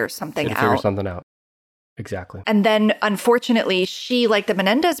 figure something out. Figure something out. Exactly. And then, unfortunately, she, like the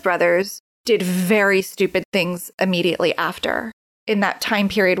Menendez brothers, did very stupid things immediately after. In that time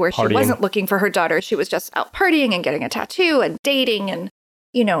period where she wasn't looking for her daughter, she was just out partying and getting a tattoo and dating and,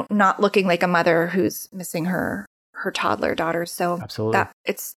 not looking like a mother who's missing her toddler daughter. So absolutely,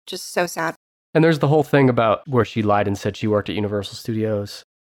 it's just so sad. And there's the whole thing about where she lied and said she worked at Universal Studios,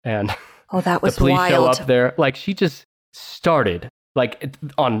 and that was the police wild. show up there. Like, she just started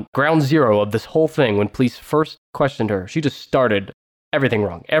on ground zero of this whole thing. When police first questioned her, she just started everything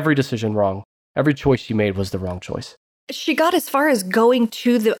wrong. Every decision wrong. Every choice she made was the wrong choice. She got as far as going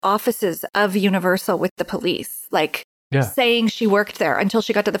to the offices of Universal with the police, saying she worked there, until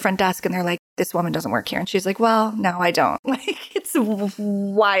she got to the front desk and they're like, this woman doesn't work here. And she's like, well, no, I don't. It's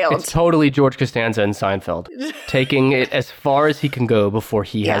wild. It's totally George Costanza and Seinfeld, taking it as far as he can go before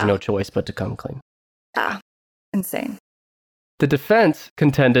he has no choice but to come clean. Yeah, insane. The defense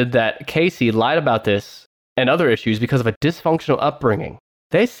contended that Casey lied about this and other issues because of a dysfunctional upbringing.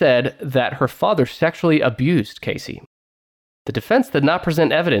 They said that her father sexually abused Casey. The defense did not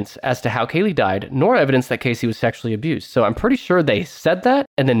present evidence as to how Caylee died, nor evidence that Casey was sexually abused. So I'm pretty sure they said that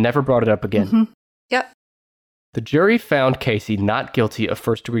and then never brought it up again. Mm-hmm. Yep. The jury found Casey not guilty of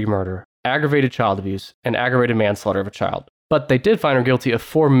first-degree murder, aggravated child abuse, and aggravated manslaughter of a child. But they did find her guilty of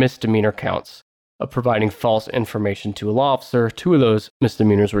 4 misdemeanor counts of providing false information to a law officer. 2 of those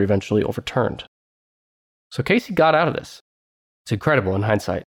misdemeanors were eventually overturned. So Casey got out of this. It's incredible in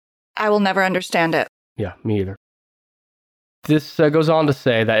hindsight. I will never understand it. Yeah, me either. This goes on to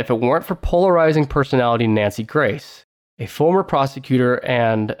say that if it weren't for polarizing personality Nancy Grace, a former prosecutor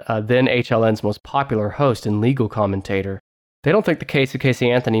and then HLN's most popular host and legal commentator, they don't think the case of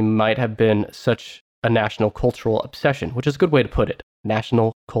Casey Anthony might have been such a national cultural obsession, which is a good way to put it.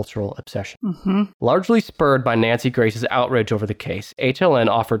 National cultural obsession. Mm-hmm. Largely spurred by Nancy Grace's outrage over the case, HLN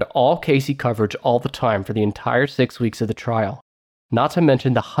offered all Casey coverage all the time for the entire 6 weeks of the trial. Not to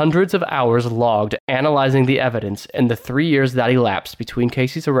mention the hundreds of hours logged analyzing the evidence in the 3 years that elapsed between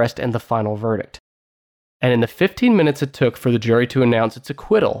Casey's arrest and the final verdict. And in the 15 minutes it took for the jury to announce its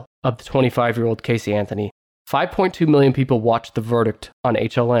acquittal of the 25-year-old Casey Anthony, 5.2 million people watched the verdict on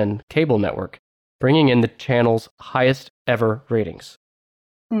HLN cable network, bringing in the channel's highest ever ratings.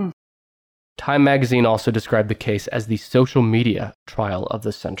 Time magazine also described the case as the social media trial of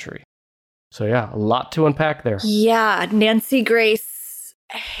the century. So yeah, a lot to unpack there. Yeah, Nancy Grace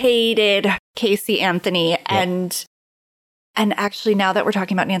hated Casey Anthony. Yep. And actually, now that we're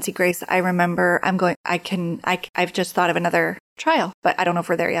talking about Nancy Grace, I remember I've just thought of another trial, but I don't know if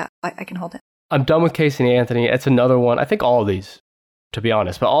we're there yet. I can hold it. I'm done with Casey Anthony. It's another one. I think all of these, to be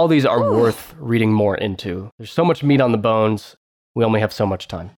honest, but all of these are worth reading more into. There's so much meat on the bones. We only have so much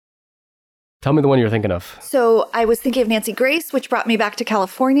time. Tell me the one you're thinking of. So I was thinking of Nancy Grace, which brought me back to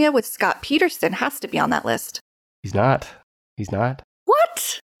California with Scott Peterson. Has to be on that list. He's not.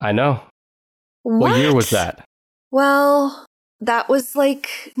 What? I know. What year was that? Well, that was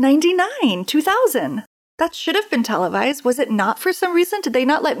like 99, 2000. That should have been televised. Was it not for some reason? Did they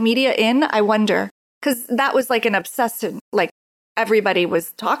not let media in? I wonder. Because that was like an obsession. Like everybody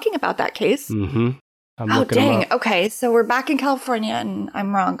was talking about that case. Mm-hmm. Oh, dang. Okay, so we're back in California and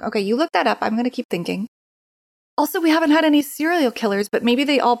I'm wrong. Okay, you look that up. I'm going to keep thinking. Also, we haven't had any serial killers, but maybe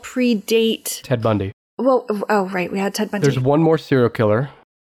they all predate... Ted Bundy. Well, oh, right. We had Ted Bundy. There's one more serial killer.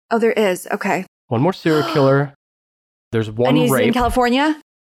 Oh, there is. Okay. One more serial killer. There's one and he's rape. In California?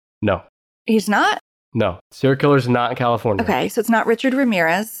 No. He's not? No. Serial killer's not in California. Okay, so it's not Richard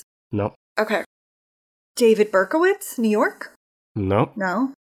Ramirez. No. Okay. David Berkowitz, New York? No.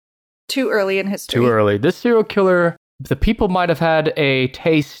 No. Too early in history. Too early. This serial killer, the people might have had a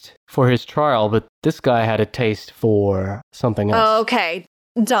taste for his trial, but this guy had a taste for something else. Oh, okay.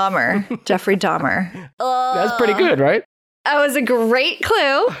 Dahmer. Jeffrey Dahmer. That's pretty good, right? That was a great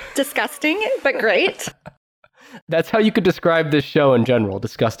clue. Disgusting, but great. That's how you could describe this show in general.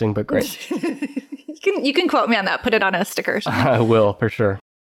 Disgusting, but great. You can quote me on that. Put it on a sticker. I will, for sure.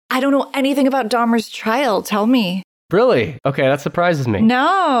 I don't know anything about Dahmer's trial. Tell me. Really? Okay, that surprises me.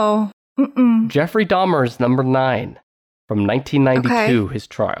 No. Mm-mm. Jeffrey Dahmer's number 9 from 1992, his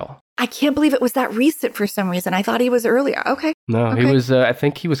trial. I can't believe it was that recent for some reason. I thought he was earlier. Okay. No, okay. He was, I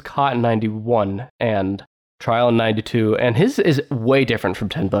think he was caught in 91 and trial in 92. And his is way different from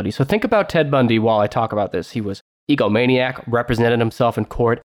Ted Bundy. So think about Ted Bundy while I talk about this. He was egomaniac, represented himself in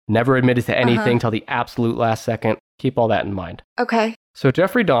court, never admitted to anything till the absolute last second. Keep all that in mind. Okay. So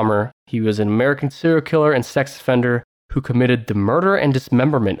Jeffrey Dahmer, he was an American serial killer and sex offender who committed the murder and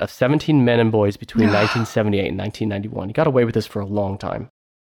dismemberment of 17 men and boys between 1978 and 1991. He got away with this for a long time.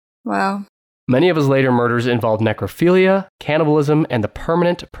 Wow. Many of his later murders involved necrophilia, cannibalism, and the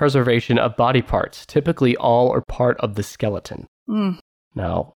permanent preservation of body parts, typically all or part of the skeleton.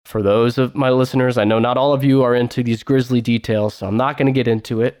 Now, for those of my listeners, I know not all of you are into these grisly details, so I'm not going to get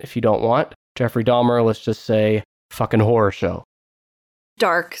into it if you don't want. Jeffrey Dahmer, let's just say, fucking horror show.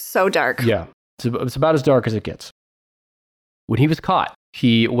 Dark, so dark. Yeah, it's about as dark as it gets. When he was caught,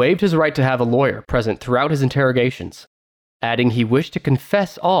 he waived his right to have a lawyer present throughout his interrogations, adding he wished to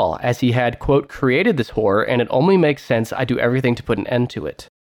confess all, as he had, quote, created this horror, and it only makes sense I do everything to put an end to it.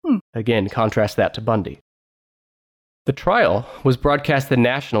 Again, contrast that to Bundy. The trial was broadcasted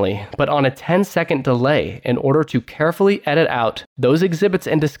nationally, but on a 10-second delay in order to carefully edit out those exhibits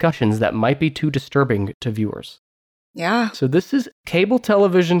and discussions that might be too disturbing to viewers. Yeah. So this is cable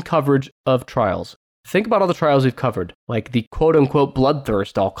television coverage of trials. Think about all the trials we've covered, like the quote-unquote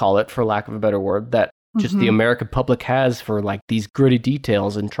bloodthirst, I'll call it, for lack of a better word, that just the American public has for like these gritty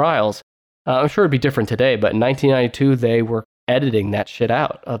details in trials. I'm sure it'd be different today, but in 1992, they were editing that shit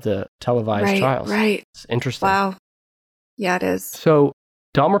out of the televised trials. Right. It's interesting. Wow. Yeah, it is. So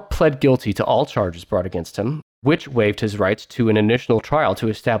Dahmer pled guilty to all charges brought against him, which waived his rights to an initial trial to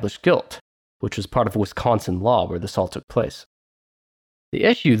establish guilt, which was part of Wisconsin law where this all took place. The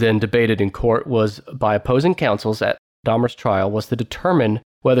issue then debated in court was by opposing counsels at Dahmer's trial was to determine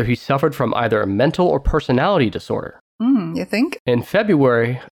whether he suffered from either a mental or personality disorder. You think? In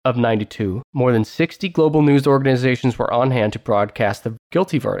February of 92, more than 60 global news organizations were on hand to broadcast the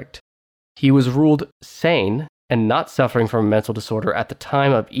guilty verdict. He was ruled sane and not suffering from a mental disorder at the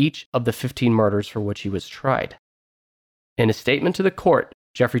time of each of the 15 murders for which he was tried. In a statement to the court,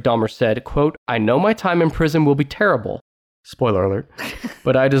 Jeffrey Dahmer said, quote, I know my time in prison will be terrible, spoiler alert,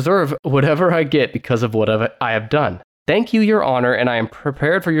 but I deserve whatever I get because of what I have done. Thank you, Your Honor, and I am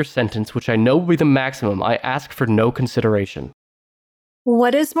prepared for your sentence, which I know will be the maximum. I ask for no consideration.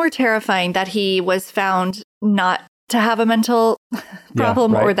 What is more terrifying, that he was found not to have a mental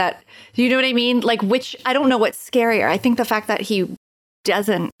problem, or that, do you know what I mean? Like, which, I don't know what's scarier. I think the fact that he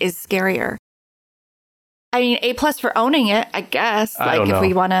doesn't is scarier. I mean, A+ for owning it, I guess. Like, if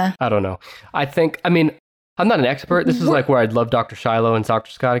we want to. I don't know. I'm not an expert. This is like where I'd love Dr. Shiloh and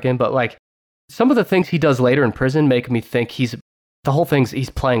Dr. Scott again, but like some of the things he does later in prison make me think he's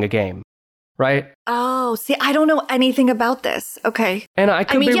playing a game, right? Oh, see, I don't know anything about this. Okay. And I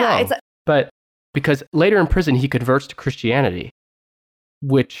could be wrong. But because later in prison, he converts to Christianity,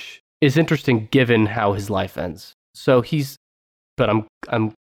 which is interesting given how his life ends. So but I'm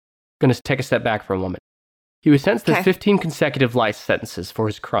going to take a step back for a moment. He was sentenced to 15 consecutive life sentences for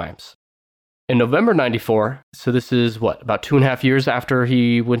his crimes. In November 94, so this is about 2.5 years after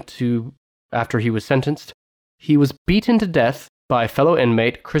he was sentenced, he was beaten to death by fellow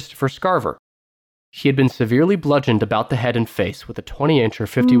inmate Christopher Scarver. He had been severely bludgeoned about the head and face with a 20-inch or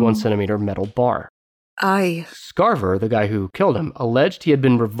 51-centimeter metal bar. Scarver, the guy who killed him, alleged he had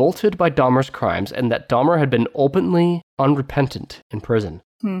been revolted by Dahmer's crimes and that Dahmer had been openly unrepentant in prison.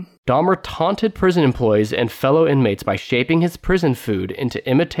 Dahmer taunted prison employees and fellow inmates by shaping his prison food into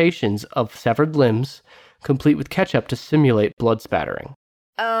imitations of severed limbs, complete with ketchup to simulate blood spattering.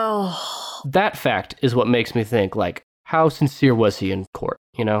 Oh. That fact is what makes me think, like, how sincere was he in court,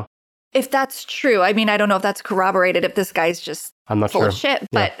 you know? If that's true, I mean, I don't know if that's corroborated, if this guy's just full of shit,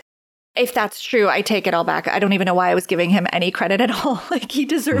 but if that's true, I take it all back. I don't even know why I was giving him any credit at all. Like, he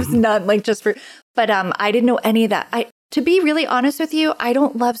deserves none, like, just for, but I didn't know any of that. To be really honest with you, I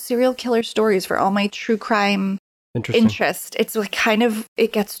don't love serial killer stories for all my true crime interest. It's like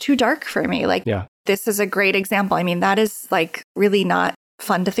it gets too dark for me. Like, this is a great example. I mean, that is like really not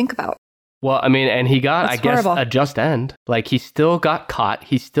fun to think about. Well, I mean, and he got, That's I guess, horrible. a just end. Like, he still got caught,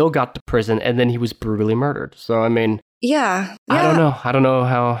 he still got to prison, and then he was brutally murdered. So, I mean, I don't know. I don't know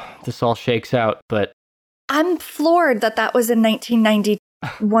how this all shakes out, but I'm floored that was in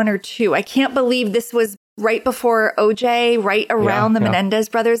 1991 or 2. I can't believe this was right before OJ, right around the Menendez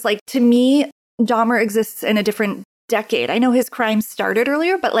brothers. Like, to me, Dahmer exists in a different decade. I know his crimes started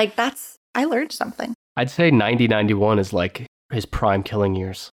earlier, but like, I learned something. I'd say 91 is like his prime killing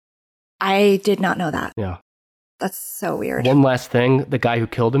years. I did not know that. Yeah. That's so weird. One last thing, the guy who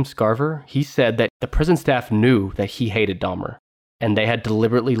killed him, Scarver, he said that the prison staff knew that he hated Dahmer, and they had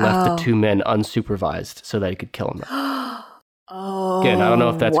deliberately left the two men unsupervised so that he could kill him. Again, I don't know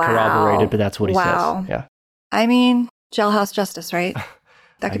if that's corroborated, but that's what he says. Yeah. I mean, jailhouse justice, right?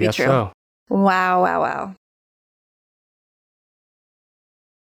 That could be true. So. Wow.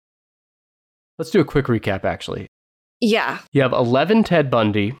 Let's do a quick recap, actually. Yeah. You have 11 Ted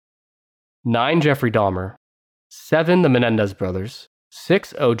Bundy, 9 Jeffrey Dahmer, 7 the Menendez brothers,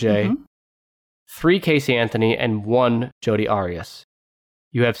 6 OJ, 3 Casey Anthony, and 1 Jodi Arias.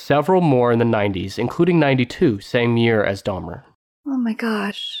 You have several more in the 90s, including 92, same year as Dahmer. Oh my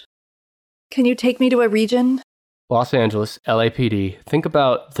gosh. Can you take me to a region? Los Angeles, LAPD. Think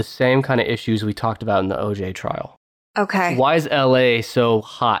about the same kind of issues we talked about in the OJ trial. Okay. Why is LA so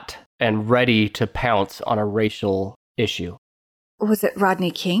hot and ready to pounce on a racial issue? Was it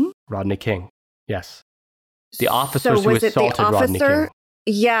Rodney King? Rodney King, yes. The officers who assaulted Rodney King.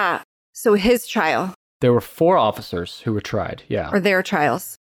 Yeah. So his trial. There were 4 officers who were tried, yeah. Or their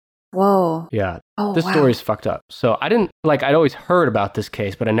trials. Whoa. Yeah. Oh, this story is fucked up. So I'd always heard about this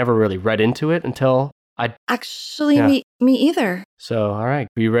case, but I never really read into it until Actually, me either. So, all right,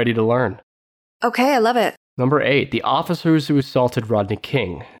 be ready to learn. Okay, I love it. Number 8, the officers who assaulted Rodney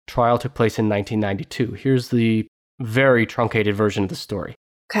King. Trial took place in 1992. Here's the very truncated version of the story.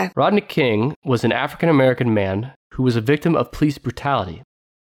 Okay. Rodney King was an African-American man who was a victim of police brutality.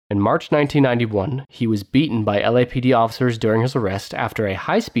 In March 1991, he was beaten by LAPD officers during his arrest after a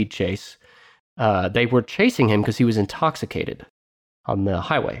high-speed chase. They were chasing him because he was intoxicated on the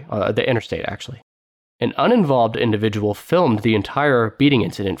highway, the interstate, actually. An uninvolved individual filmed the entire beating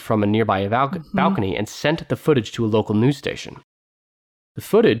incident from a nearby balcony and sent the footage to a local news station. The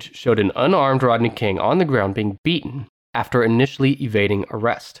footage showed an unarmed Rodney King on the ground being beaten after initially evading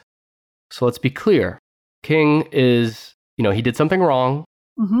arrest. So let's be clear. King is, he did something wrong.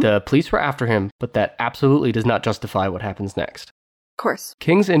 The police were after him, but that absolutely does not justify what happens next. Of course.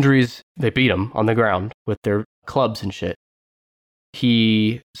 King's injuries, they beat him on the ground with their clubs and shit.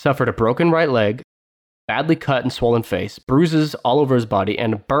 He suffered a broken right leg, badly cut and swollen face, bruises all over his body,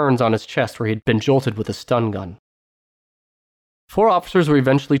 and burns on his chest where he'd been jolted with a stun gun. 4 officers were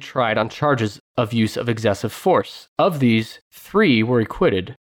eventually tried on charges of use of excessive force. Of these, 3 were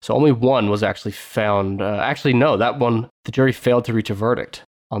acquitted, so only 1 was actually found. That one, the jury failed to reach a verdict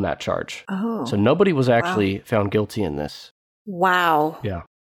on that charge. Oh. So nobody was actually found guilty in this. Wow. Yeah,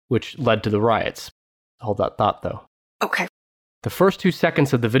 which led to the riots. Hold that thought, though. Okay. The first 2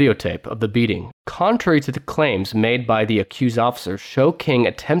 seconds of the videotape of the beating, contrary to the claims made by the accused officers, show King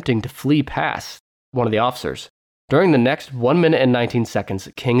attempting to flee past one of the officers. During the next 1 minute and 19 seconds,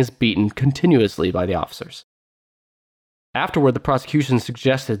 King is beaten continuously by the officers. Afterward, the prosecution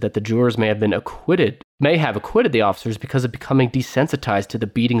suggested that the jurors may have acquitted the officers because of becoming desensitized to the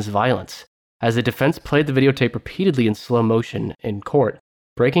beating's violence, as the defense played the videotape repeatedly in slow motion in court,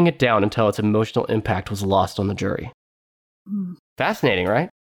 breaking it down until its emotional impact was lost on the jury. Fascinating, right?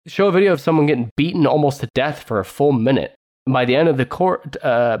 Show a video of someone getting beaten almost to death for a full minute. By the end of the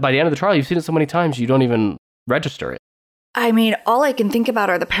trial, you've seen it so many times you don't even register it. I mean, all I can think about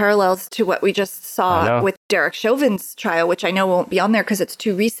are the parallels to what we just saw with Derek Chauvin's trial, which I know won't be on there because it's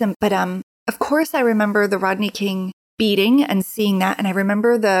too recent. But of course, I remember the Rodney King beating and seeing that. And I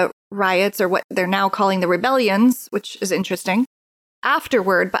remember the riots, or what they're now calling the rebellions, which is interesting,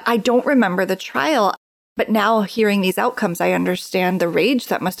 afterward. But I don't remember the trial. But now hearing these outcomes, I understand the rage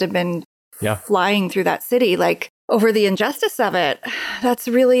that must have been flying through that city, like over the injustice of it. That's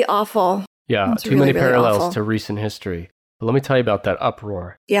really awful. Yeah, That's too many really parallels to recent history. But let me tell you about that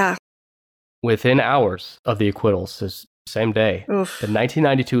uproar. Yeah. Within hours of the acquittals, this same day, the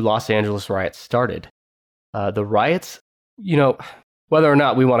 1992 Los Angeles riots started. The riots, whether or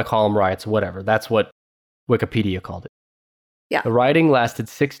not we want to call them riots, whatever, that's what Wikipedia called it. Yeah. The rioting lasted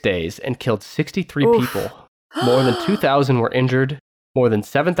 6 days and killed 63 people. More than 2,000 were injured, more than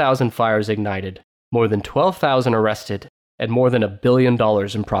 7,000 fires ignited, more than 12,000 arrested, and more than $1 billion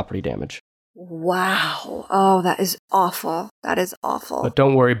in property damage. Wow. Oh, that is awful. That is awful. But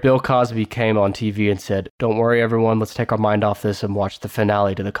don't worry, Bill Cosby came on TV and said, "Don't worry, everyone, let's take our mind off this and watch the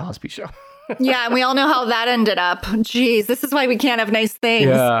finale to The Cosby Show." Yeah, and we all know how that ended up. Jeez, this is why we can't have nice things.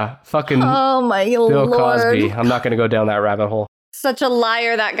 Yeah, fucking oh my Bill Lord. Cosby. I'm not going to go down that rabbit hole. Such a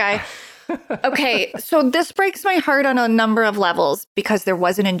liar, that guy. Okay, so this breaks my heart on a number of levels because there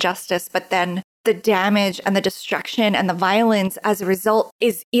was an injustice, but then the damage and the destruction and the violence as a result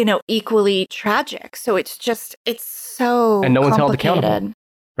is, equally tragic. So it's so and no one's held accountable,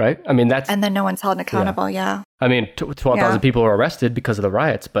 right? I mean, and then no one's held accountable. Yeah. I mean, 12,000 people were arrested because of the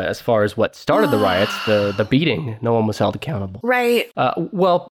riots, but as far as what started the riots, the beating, no one was held accountable. Right.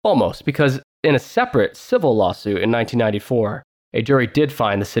 Well, almost, because in a separate civil lawsuit in 1994, a jury did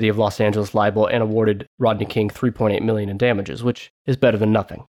find the city of Los Angeles liable and awarded Rodney King $3.8 million in damages, which is better than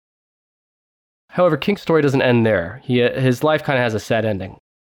nothing. However, King's story doesn't end there. His life kind of has a sad ending.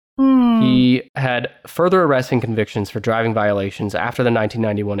 He had further arrests and convictions for driving violations after the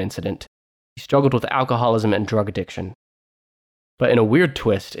 1991 incident. He struggled with alcoholism and drug addiction. But in a weird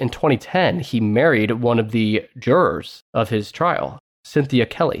twist, in 2010, he married one of the jurors of his trial, Cynthia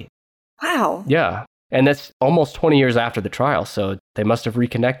Kelly. Wow. Yeah. And that's almost 20 years after the trial, so they must have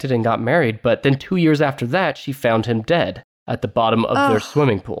reconnected and got married. But then 2 years after that, she found him dead at the bottom of their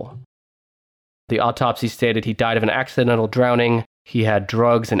swimming pool. The autopsy stated he died of an accidental drowning. He had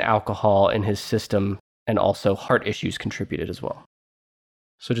drugs and alcohol in his system, and also heart issues contributed as well.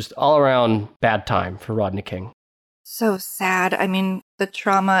 So just all around bad time for Rodney King. So sad. I mean, the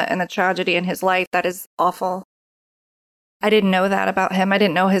trauma and the tragedy in his life, that is awful. I didn't know that about him. I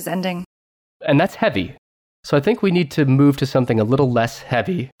didn't know his ending. And that's heavy. So I think we need to move to something a little less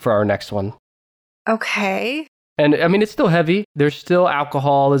heavy for our next one. Okay. And I mean, it's still heavy. There's still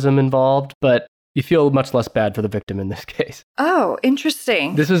alcoholism involved, but you feel much less bad for the victim in this case. Oh,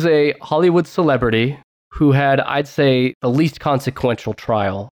 interesting. This is a Hollywood celebrity who had, I'd say, the least consequential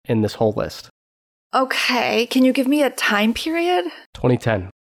trial in this whole list. Okay. Can you give me a time period? 2010.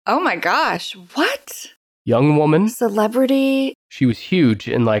 Oh my gosh. What? Young woman. Celebrity. She was huge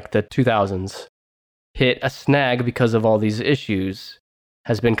in like the 2000s. Hit a snag because of all these issues.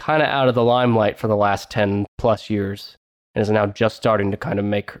 Has been kind of out of the limelight for the last 10 plus years. And is now just starting to kind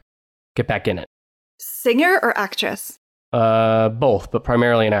of get back in it. Singer or actress? Both, but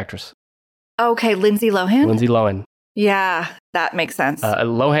primarily an actress. Okay, Lindsay Lohan? Lindsay Lohan. Yeah, that makes sense.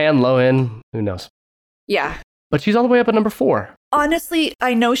 Lohan, who knows? Yeah. But she's all the way up at number 4. Honestly,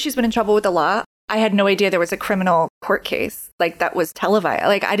 I know she's been in trouble with the law. I had no idea there was a criminal court case like that was televised.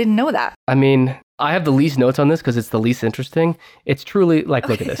 Like, I didn't know that. I mean, I have the least notes on this because it's the least interesting. It's truly, like,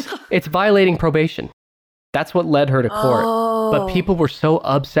 look at this. It's violating probation. That's what led her to court. Oh. But people were so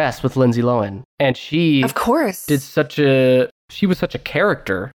obsessed with Lindsay Lohan. And she... Of course. She was such a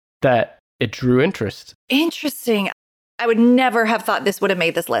character that it drew interest. Interesting. I would never have thought this would have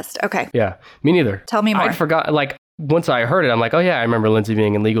made this list. Okay. Yeah, me neither. Tell me more. I'd forgot, like, once I heard it, I'm like, oh yeah, I remember Lindsay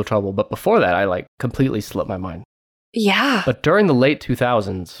being in legal trouble. But before that, I, like, completely slipped my mind. Yeah. But during the late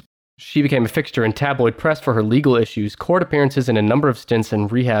 2000s, she became a fixture in tabloid press for her legal issues, court appearances, and a number of stints in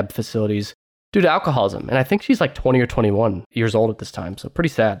rehab facilities due to alcoholism. And I think she's like 20 or 21 years old at this time, so pretty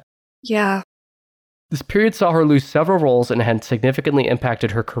sad. Yeah. This period saw her lose several roles and had significantly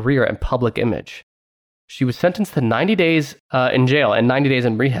impacted her career and public image. She was sentenced to 90 days in jail and 90 days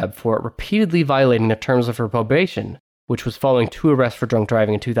in rehab for repeatedly violating the terms of her probation, which was following 2 arrests for drunk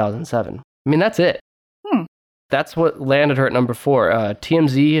driving in 2007. I mean, that's it. That's what landed her at number 4.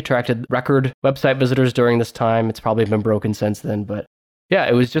 TMZ attracted record website visitors during this time. It's probably been broken since then, but yeah,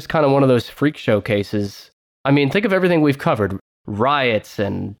 it was just kind of one of those freak show cases. I mean, think of everything we've covered. Riots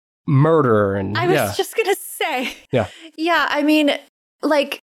and murder and... I was just going to say. Yeah. Yeah, I mean,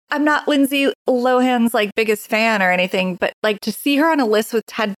 like, I'm not Lindsay Lohan's, like, biggest fan or anything, but, like, to see her on a list with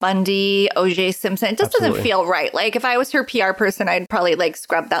Ted Bundy, O.J. Simpson, it just doesn't feel right. Like, if I was her PR person, I'd probably, like,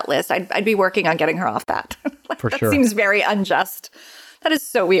 scrub that list. I'd be working on getting her off that. For that sure. Seems very unjust. That is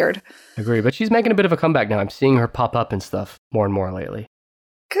so weird. Agree, but she's making a bit of a comeback now. I'm seeing her pop up and stuff more and more lately.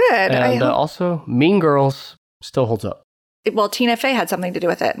 Good. And also, Mean Girls still holds up. Well, Tina Fey had something to do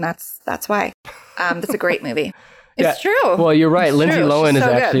with it, and that's why. That's a great movie. It's true. Well, you're right. It's Lindsay true. Lohan is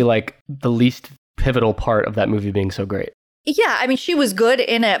so actually good. like the least pivotal part of that movie being so great. Yeah, I mean, she was good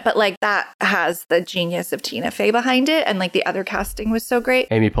in it, but like that has the genius of Tina Fey behind it, and like the other casting was so great.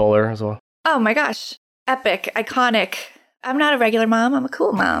 Amy Poehler as well. Oh my gosh, epic, iconic. I'm not a regular mom. I'm a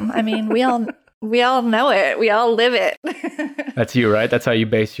cool mom. I mean, we all know it. We all live it. That's you, right? That's how you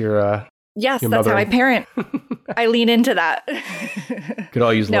base your. Yes, your that's mother. how I parent. I lean into that. Could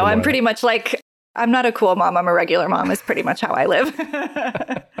all use. No, I'm pretty much like. I'm not a cool mom. I'm a regular mom is pretty much how I live.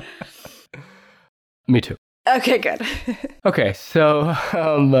 Me too. Okay, good. Okay, so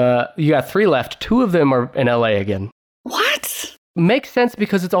you got 3 left. 2 of them are in LA again. What? Makes sense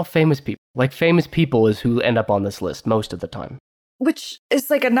because it's all famous people. Like, famous people is who end up on this list most of the time. Which is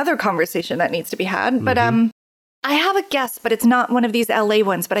like another conversation that needs to be had. But I have a guess, but it's not one of these LA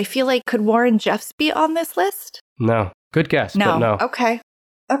ones. But I feel like, could Warren Jeffs be on this list? No. Good guess, but no. Okay.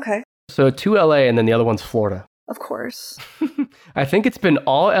 So 2 LA and then the other one's Florida. Of course. I think it's been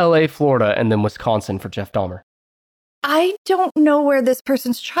all LA, Florida, and then Wisconsin for Jeff Dahmer. I don't know where this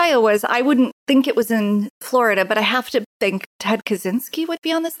person's trial was. I wouldn't think it was in Florida, but I have to think Ted Kaczynski would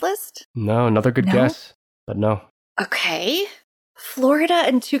be on this list. No, another good guess, but no. Okay. Florida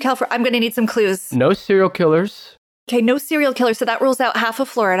and 2 California. I'm going to need some clues. No serial killers. Okay, no serial killers. So that rules out half of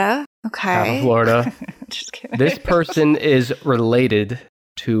Florida. Okay. Half of Florida. Just kidding. This person is related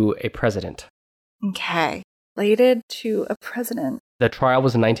to a president. Okay. Related to a president. The trial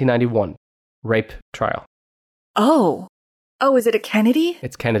was in 1991. Rape trial. Oh, is it a Kennedy?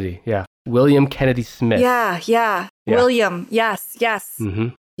 It's Kennedy, yeah. William Kennedy Smith. Yeah. William, yes. Mm-hmm.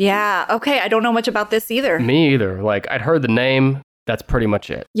 Yeah, okay, I don't know much about this either. Me either. Like, I'd heard the name. That's pretty much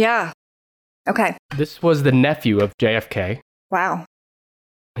it. Yeah. Okay. This was the nephew of JFK. Wow.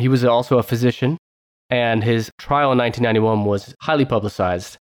 He was also a physician, and his trial in 1991 was highly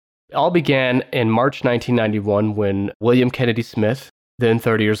publicized. It all began in March 1991 when William Kennedy Smith, then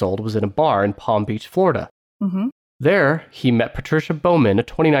 30 years old, was in a bar in Palm Beach, Florida. Mm-hmm. There, he met Patricia Bowman, a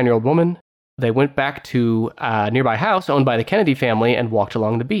 29-year-old woman. They went back to a nearby house owned by the Kennedy family and walked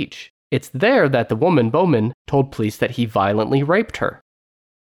along the beach. It's there that the woman, Bowman, told police that he violently raped her.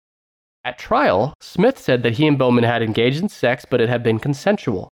 At trial, Smith said that he and Bowman had engaged in sex, but it had been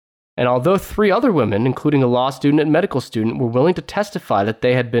consensual. And although 3 other women, including a law student and medical student, were willing to testify that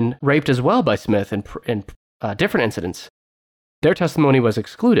they had been raped as well by Smith in different incidents, their testimony was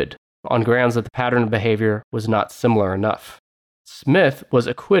excluded on grounds that the pattern of behavior was not similar enough. Smith was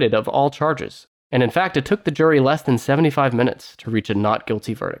acquitted of all charges, and in fact, it took the jury less than 75 minutes to reach a not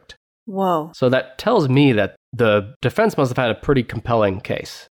guilty verdict. Whoa. So that tells me that the defense must have had a pretty compelling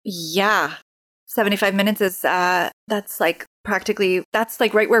case. Yeah. 75 minutes is, that's like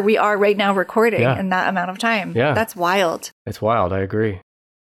right where we are right now recording in that amount of time. Yeah. That's wild. It's wild, I agree.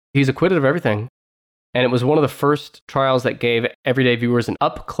 He's acquitted of everything. And it was one of the first trials that gave everyday viewers an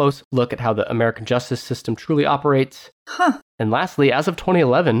up-close look at how the American justice system truly operates. Huh. And lastly, as of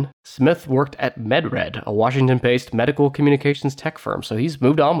 2011, Smith worked at MedRed, a Washington-based medical communications tech firm. So he's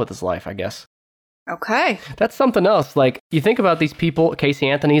moved on with his life, I guess. Okay. That's something else. Like, you think about these people, Casey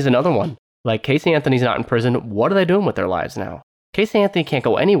Anthony's another one. Like, Casey Anthony's not in prison. What are they doing with their lives now? Casey Anthony can't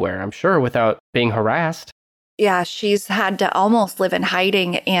go anywhere, I'm sure, without being harassed. Yeah, she's had to almost live in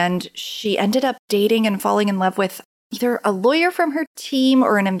hiding, and she ended up dating and falling in love with either a lawyer from her team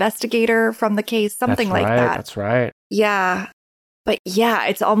or an investigator from the case, something like that. That's right. Yeah. But yeah,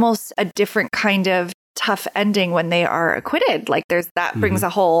 it's almost a different kind of tough ending when they are acquitted. Like that brings a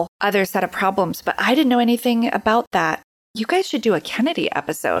whole other set of problems. But I didn't know anything about that. You guys should do a Kennedy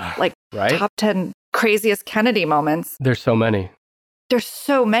episode, like top 10 craziest Kennedy moments. There's so many. There's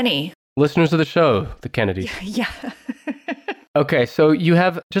so many. Listeners of the show, the Kennedys. Yeah. Okay, so you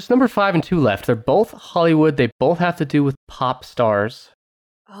have just number 5 and 2 left. They're both Hollywood. They both have to do with pop stars.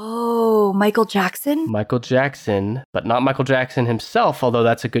 Oh, Michael Jackson? Michael Jackson, but not Michael Jackson himself, although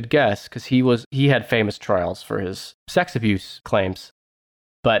that's a good guess, because he had famous trials for his sex abuse claims.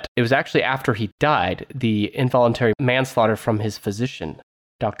 But it was actually after he died, the involuntary manslaughter from his physician,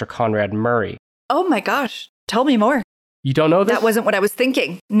 Dr. Conrad Murray. Oh my gosh. Tell me more. You don't know this? That wasn't what I was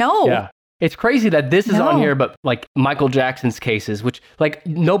thinking. No. Yeah. It's crazy that this is on here, but like Michael Jackson's cases, which like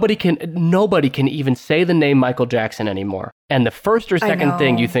nobody can even say the name Michael Jackson anymore. And the first or second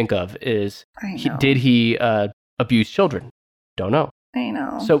thing you think of is, did he abuse children? Don't know. I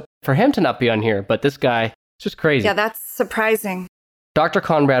know. So for him to not be on here, but this guy, it's just crazy. Yeah, that's surprising. Dr.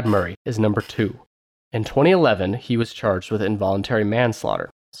 Conrad Murray is number 2. In 2011, he was charged with involuntary manslaughter.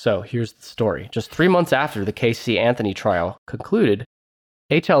 So here's the story. Just 3 months after the Casey Anthony trial concluded,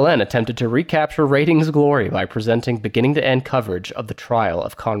 HLN attempted to recapture ratings glory by presenting beginning-to-end coverage of the trial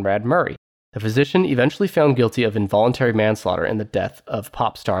of Conrad Murray, the physician eventually found guilty of involuntary manslaughter in the death of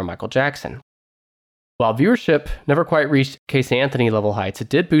pop star Michael Jackson. While viewership never quite reached Casey Anthony level heights, it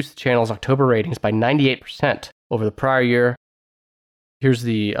did boost the channel's October ratings by 98% over the prior year. Here's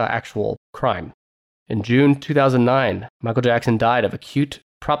the actual crime. In June 2009, Michael Jackson died of acute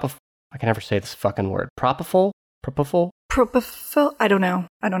I can never say this fucking word. Propofol? I don't know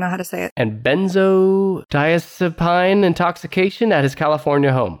how to say it. And benzodiazepine intoxication at his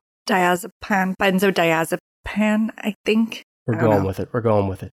California home. Benzodiazepine, I think. We're going with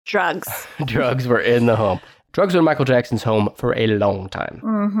it. Drugs. Drugs were in the home. Drugs were in Michael Jackson's home for a long time.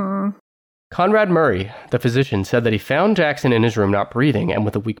 Mm-hmm. Conrad Murray, the physician, said that he found Jackson in his room not breathing and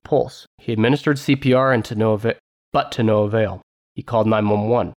with a weak pulse. He administered CPR to no avail. He called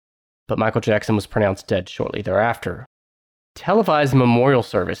 911, but Michael Jackson was pronounced dead shortly thereafter. Televised memorial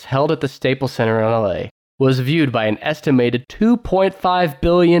service held at the Staples Center in LA was viewed by an estimated 2.5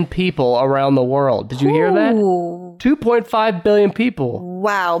 billion people around the world. Did you hear that? 2.5 billion people.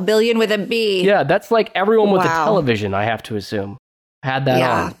 Wow, billion with a B. Yeah, that's like everyone with a television, I have to assume, had that on.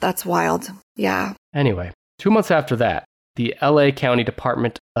 Yeah, that's wild. Yeah. Anyway, 2 months after that, the LA County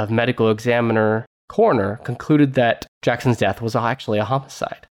Department of Medical Examiner coroner concluded that Jackson's death was actually a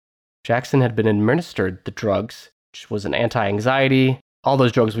homicide. Jackson had been administered the drugs, which was an anti-anxiety, all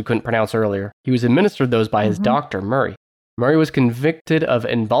those drugs we couldn't pronounce earlier. He was administered those by his doctor, Murray. Murray was convicted of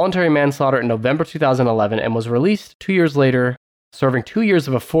involuntary manslaughter in November 2011 and was released 2 years later, serving 2 years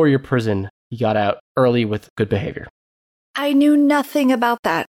of a 4-year prison. He got out early with good behavior. I knew nothing about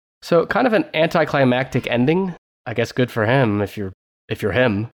that. So kind of an anticlimactic ending. I guess good for him if you're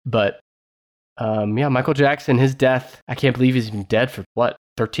him. But Michael Jackson, his death, I can't believe he's been dead for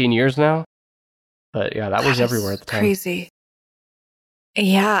 13 years now? But yeah, that was everywhere at the time. Crazy.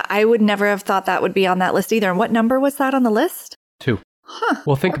 Yeah, I would never have thought that would be on that list either. And what number was that on the list? 2. Huh.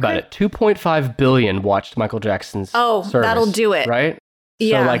 Well, think about it. 2.5 billion watched Michael Jackson's service, that'll do it. Right?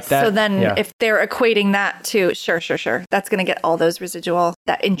 Yeah. So, like that, so then if they're equating that to, sure. That's going to get all those residual,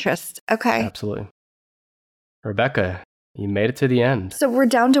 that interest. Okay. Absolutely. Rebecca, you made it to the end. So we're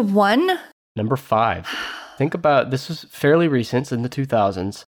down to 1. Number 5. Think about, this was fairly recent, in the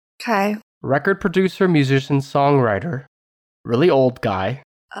 2000s. Okay. Record producer, musician, songwriter, really old guy.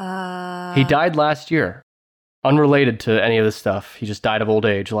 He died last year. Unrelated to any of this stuff. He just died of old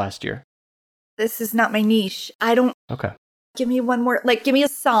age last year. This is not my niche. I don't... Okay. Give me one more... Like, give me a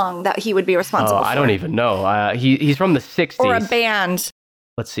song that he would be responsible for. I don't even know. He's from the 60s. Or a band.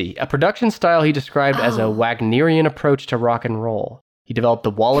 Let's see. A production style he described as a Wagnerian approach to rock and roll. He developed the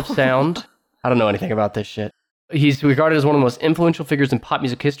Wall of Sound. I don't know anything about this shit. He's regarded as one of the most influential figures in pop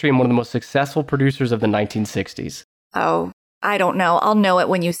music history and one of the most successful producers of the 1960s. Oh, I don't know. I'll know it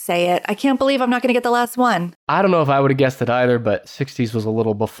when you say it. I can't believe I'm not going to get the last one. I don't know if I would have guessed it either, but 60s was a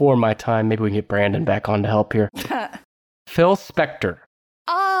little before my time. Maybe we can get Brandon back on to help here. Phil Spector.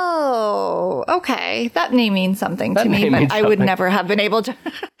 Oh, okay. That name means something to me, but I would never have been able to.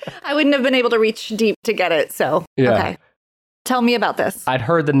 I wouldn't have been able to reach deep to get it. So, okay. Tell me about this. I'd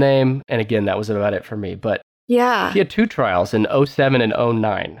heard the name, and again, that was about it for me. But yeah, he had 2 trials in 2007 and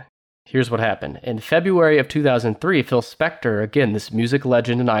 2009. Here's what happened. In February of 2003, Phil Spector, again, this music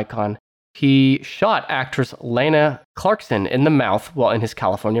legend and icon, he shot actress Lana Clarkson in the mouth while in his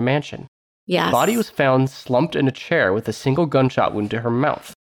California mansion. Yes. The body was found slumped in a chair with a single gunshot wound to her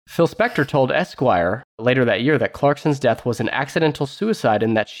mouth. Phil Spector told Esquire later that year that Clarkson's death was an accidental suicide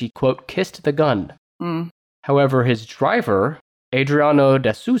and that she, quote, kissed the gun. However, his driver, Adriano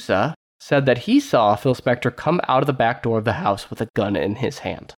de Sousa, said that he saw Phil Spector come out of the back door of the house with a gun in his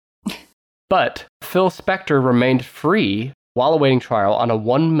hand. But Phil Spector remained free while awaiting trial on a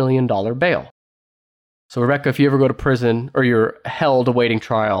 $1 million bail. So, Rebecca, if you ever go to prison or you're held awaiting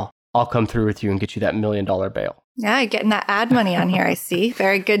trial, I'll come through with you and get you that $1 million bail. Yeah, you're getting that ad money on here, I see.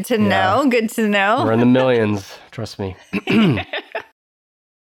 Very good to know. Good to know. We're in the millions, trust me.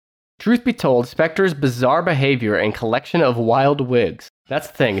 Truth be told, Spector's bizarre behavior and collection of wild wigs. That's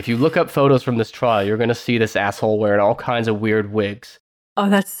the thing. If you look up photos from this trial, you're going to see this asshole wearing all kinds of weird wigs. Oh,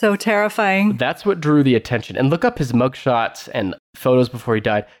 that's so terrifying. That's what drew the attention. And look up his mugshots and photos before he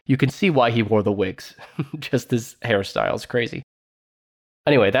died. You can see why he wore the wigs. Just his hairstyle is crazy.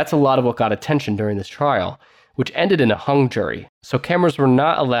 Anyway, that's a lot of what got attention during this trial, which ended in a hung jury. So cameras were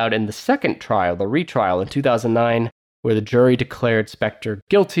not allowed in the second trial, the retrial in 2009, where the jury declared Spector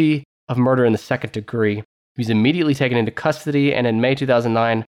guilty of murder in the second degree. He was immediately taken into custody and in May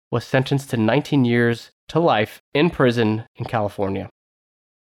 2009 was sentenced to 19 years to life in prison in California.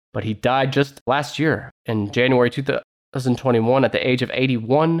 But he died just last year in January 2021 at the age of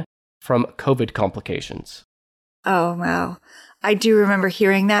 81 from COVID complications. Oh, wow. I do remember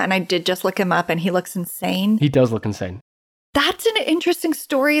hearing that, and I did just look him up, and he looks insane. He does look insane. That's an interesting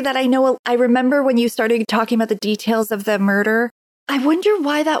story that I know. I remember when you started talking about the details of the murder. I wonder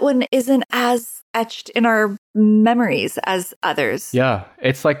why that one isn't as etched in our memories as others. Yeah,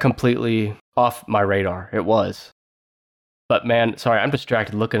 it's like completely off my radar. It was. But man, sorry, I'm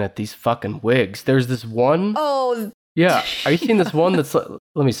distracted looking at these fucking wigs. There's this one. Oh. Yeah. Are you seeing this one that's... Let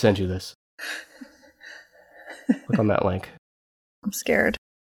me send you this. Click on that link. I'm scared.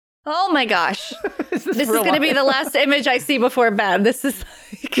 Oh my gosh. This is going to be the last image I see before bed. This is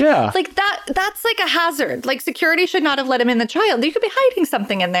like... Yeah. Like that's like a hazard. Like security should not have let him in the trial. You could be hiding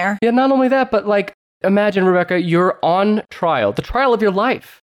something in there. Yeah, not only that, but like, imagine, Rebecca, you're on trial. The trial of your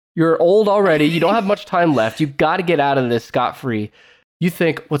life. You're old already. You don't have much time left. You've got to get out of this scot-free. You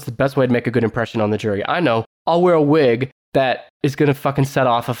think, what's the best way to make a good impression on the jury? I know. I'll wear a wig that is going to fucking set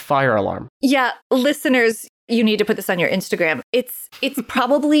off a fire alarm. Yeah, listeners, you need to put this on your Instagram. It's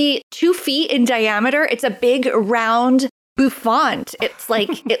probably 2 feet in diameter. It's a big, round bouffant. It's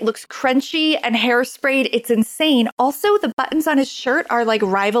like, it looks crunchy and hairsprayed. It's insane. Also, the buttons on his shirt are like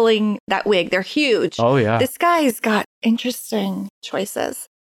rivaling that wig. They're huge. Oh, yeah. This guy's got interesting choices.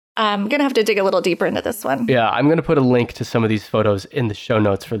 I'm going to have to dig a little deeper into this one. Yeah, I'm going to put a link to some of these photos in the show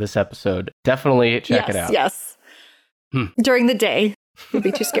notes for this episode. Definitely check it out. Yes. During the day. You'll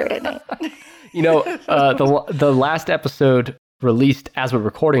be too scared at night. You know, the last episode released as we're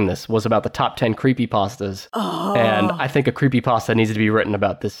recording this was about the top 10 creepypastas. Oh. And I think a creepypasta needs to be written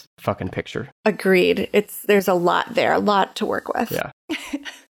about this fucking picture. Agreed. There's a lot there, a lot to work with. Yeah.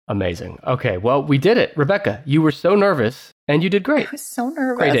 Amazing. Okay, well, we did it. Rebecca, you were so nervous, and you did great. I was so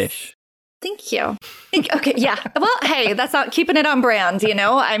nervous. Great-ish. Thank you. Okay, yeah. Well, hey, that's not keeping it on brand, you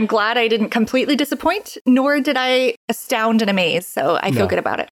know? I'm glad I didn't completely disappoint, nor did I astound and amaze. So I feel good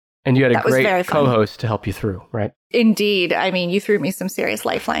about it. And you had a great co-host to help you through, right? Indeed. I mean, you threw me some serious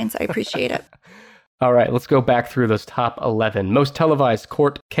lifelines. I appreciate it. All right, let's go back through those top 11 most televised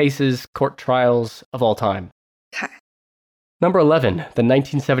court cases, court trials of all time. Okay. Number 11, the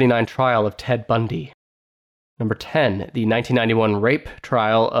 1979 trial of Ted Bundy. Number 10, the 1991 rape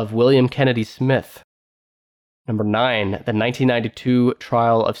trial of William Kennedy Smith. Number 9, the 1992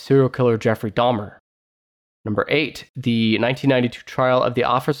 trial of serial killer Jeffrey Dahmer. Number 8, the 1992 trial of the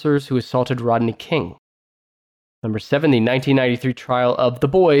officers who assaulted Rodney King. Number 7, the 1993 trial of the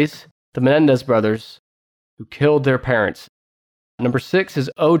boys, the Menendez brothers, who killed their parents. Number 6 is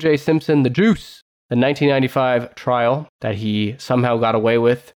O.J. Simpson, the Juice, the 1995 trial that he somehow got away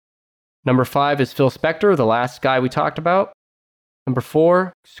with. Number 5 is Phil Spector, the last guy we talked about. Number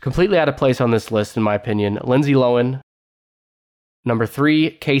 4, completely out of place on this list in my opinion, Lindsay Lohan. Number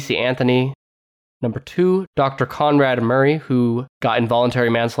 3, Casey Anthony. Number 2, Dr. Conrad Murray, who got involuntary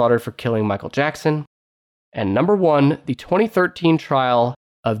manslaughter for killing Michael Jackson. And number 1, the 2013 trial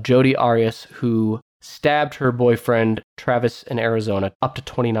of Jodi Arias, who stabbed her boyfriend Travis in Arizona up to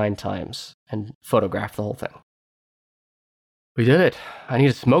 29 times and photographed the whole thing. We did it. I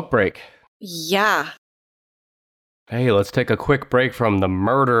need a smoke break. Yeah. Hey, let's take a quick break from the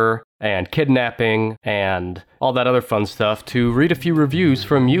murder and kidnapping and all that other fun stuff to read a few reviews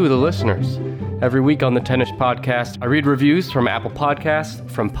from you, the listeners. Every week on the Tennis Podcast, I read reviews from Apple Podcasts,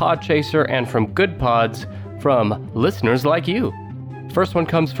 from Podchaser, and from Good Pods from listeners like you. First one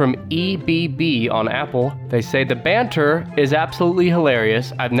comes from EBB on Apple. They say, the banter is absolutely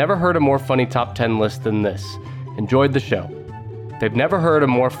hilarious. I've never heard a more funny top 10 list than this. Enjoyed the show. They've never heard a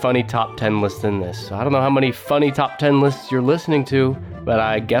more funny top 10 list than this. So I don't know how many funny top 10 lists you're listening to, but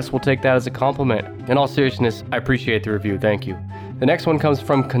I guess we'll take that as a compliment. In all seriousness, I appreciate the review. Thank you. The next one comes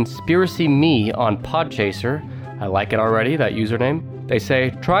from Conspiracy Me on Podchaser. I like it already, that username. They say,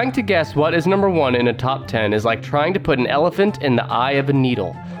 trying to guess what is number 1 in a top 10 is like trying to put an elephant in the eye of a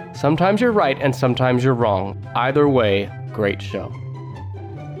needle. Sometimes you're right and sometimes you're wrong. Either way, great show.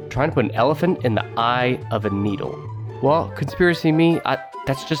 Trying to put an elephant in the eye of a needle. Well, Conspiracy Me,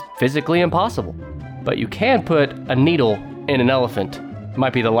 that's just physically impossible. But you can put a needle in an elephant. It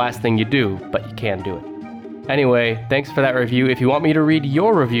might be the last thing you do, but you can do it. Anyway, thanks for that review. If you want me to read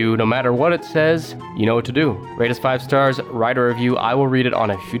your review, no matter what it says, you know what to do. Rate us 5 stars, write a review. I will read it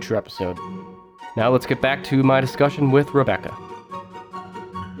on a future episode. Now let's get back to my discussion with Rebecca.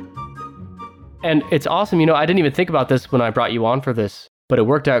 And it's awesome, I didn't even think about this when I brought you on for this, but it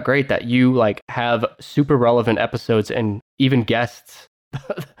worked out great that you have super relevant episodes and even guests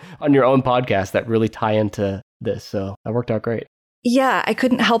on your own podcast that really tie into this. So that worked out great. Yeah, I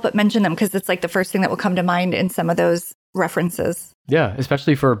couldn't help but mention them because it's the first thing that will come to mind in some of those references. Yeah,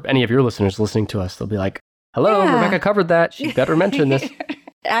 especially for any of your listeners listening to us. They'll be like, hello, yeah. Rebecca covered that. She better mention this.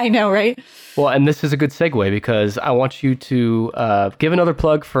 I know, right? Well, and this is a good segue because I want you to give another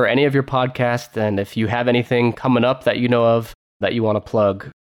plug for any of your podcasts. And if you have anything coming up that you know of that you want to plug,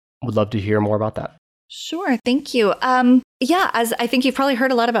 would love to hear more about that. Sure. Thank you. Yeah, as I think you've probably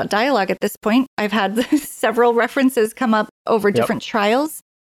heard a lot about Dialogue at this point. I've had several references come up over different trials.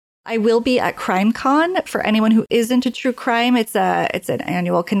 I will be at CrimeCon for anyone who is into true crime. It's an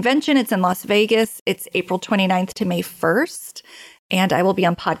annual convention. It's in Las Vegas. It's April 29th to May 1st. And I will be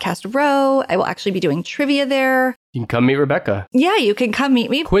on Podcast Row. I will actually be doing trivia there. You can come meet Rebecca. Yeah, you can come meet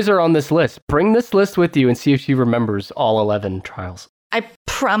me. Quiz her on this list. Bring this list with you and see if she remembers all 11 trials. I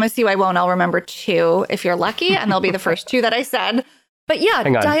promise you I won't. I'll remember 2 if you're lucky, and they'll be the first 2 that I said. But yeah,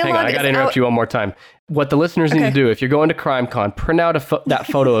 hang on. I got to interrupt you one more time. What the listeners need to do, if you're going to CrimeCon, print out that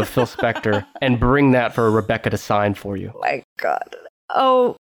photo of Phil Spector and bring that for Rebecca to sign for you. Oh my God.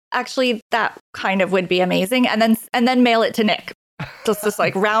 Oh, actually, that kind of would be amazing. And then mail it to Nick. Just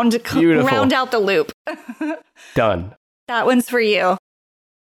round out the loop. Done. That one's for you.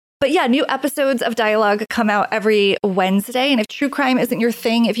 But yeah, new episodes of Dialogue come out every Wednesday. And if true crime isn't your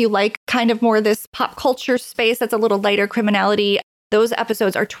thing, if you like kind of more this pop culture space that's a little lighter criminality, those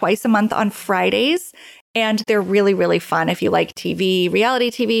episodes are twice a month on Fridays. And they're really, really fun. If you like TV, reality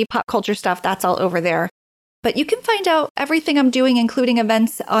TV, pop culture stuff, that's all over there. But you can find out everything I'm doing, including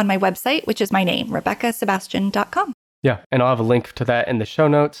events, on my website, which is my name, RebeccaSebastian.com. Yeah, and I'll have a link to that in the show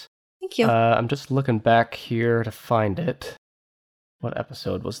notes. Thank you. I'm just looking back here to find it. What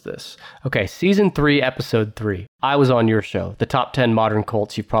episode was this? Okay, Season 3, Episode 3. I was on your show, the top 10 modern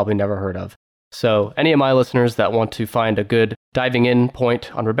cults you've probably never heard of. So any of my listeners that want to find a good diving in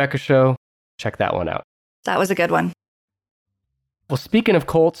point on Rebecca's show, check that one out. That was a good one. Well, speaking of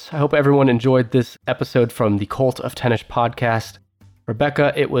Colts, I hope everyone enjoyed this episode from the Cult of Tennis podcast.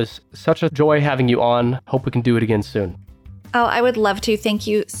 Rebecca, it was such a joy having you on. Hope we can do it again soon. Oh, I would love to. Thank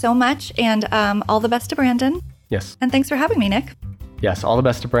you so much. And all the best to Brandon. Yes. And thanks for having me, Nick. Yes, all the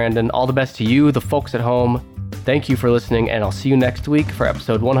best to Brandon. All the best to you, the folks at home. Thank you for listening, and I'll see you next week for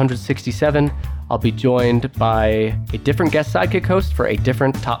episode 167. I'll be joined by a different guest sidekick host for a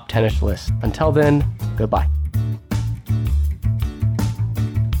different top tennis list. Until then, goodbye.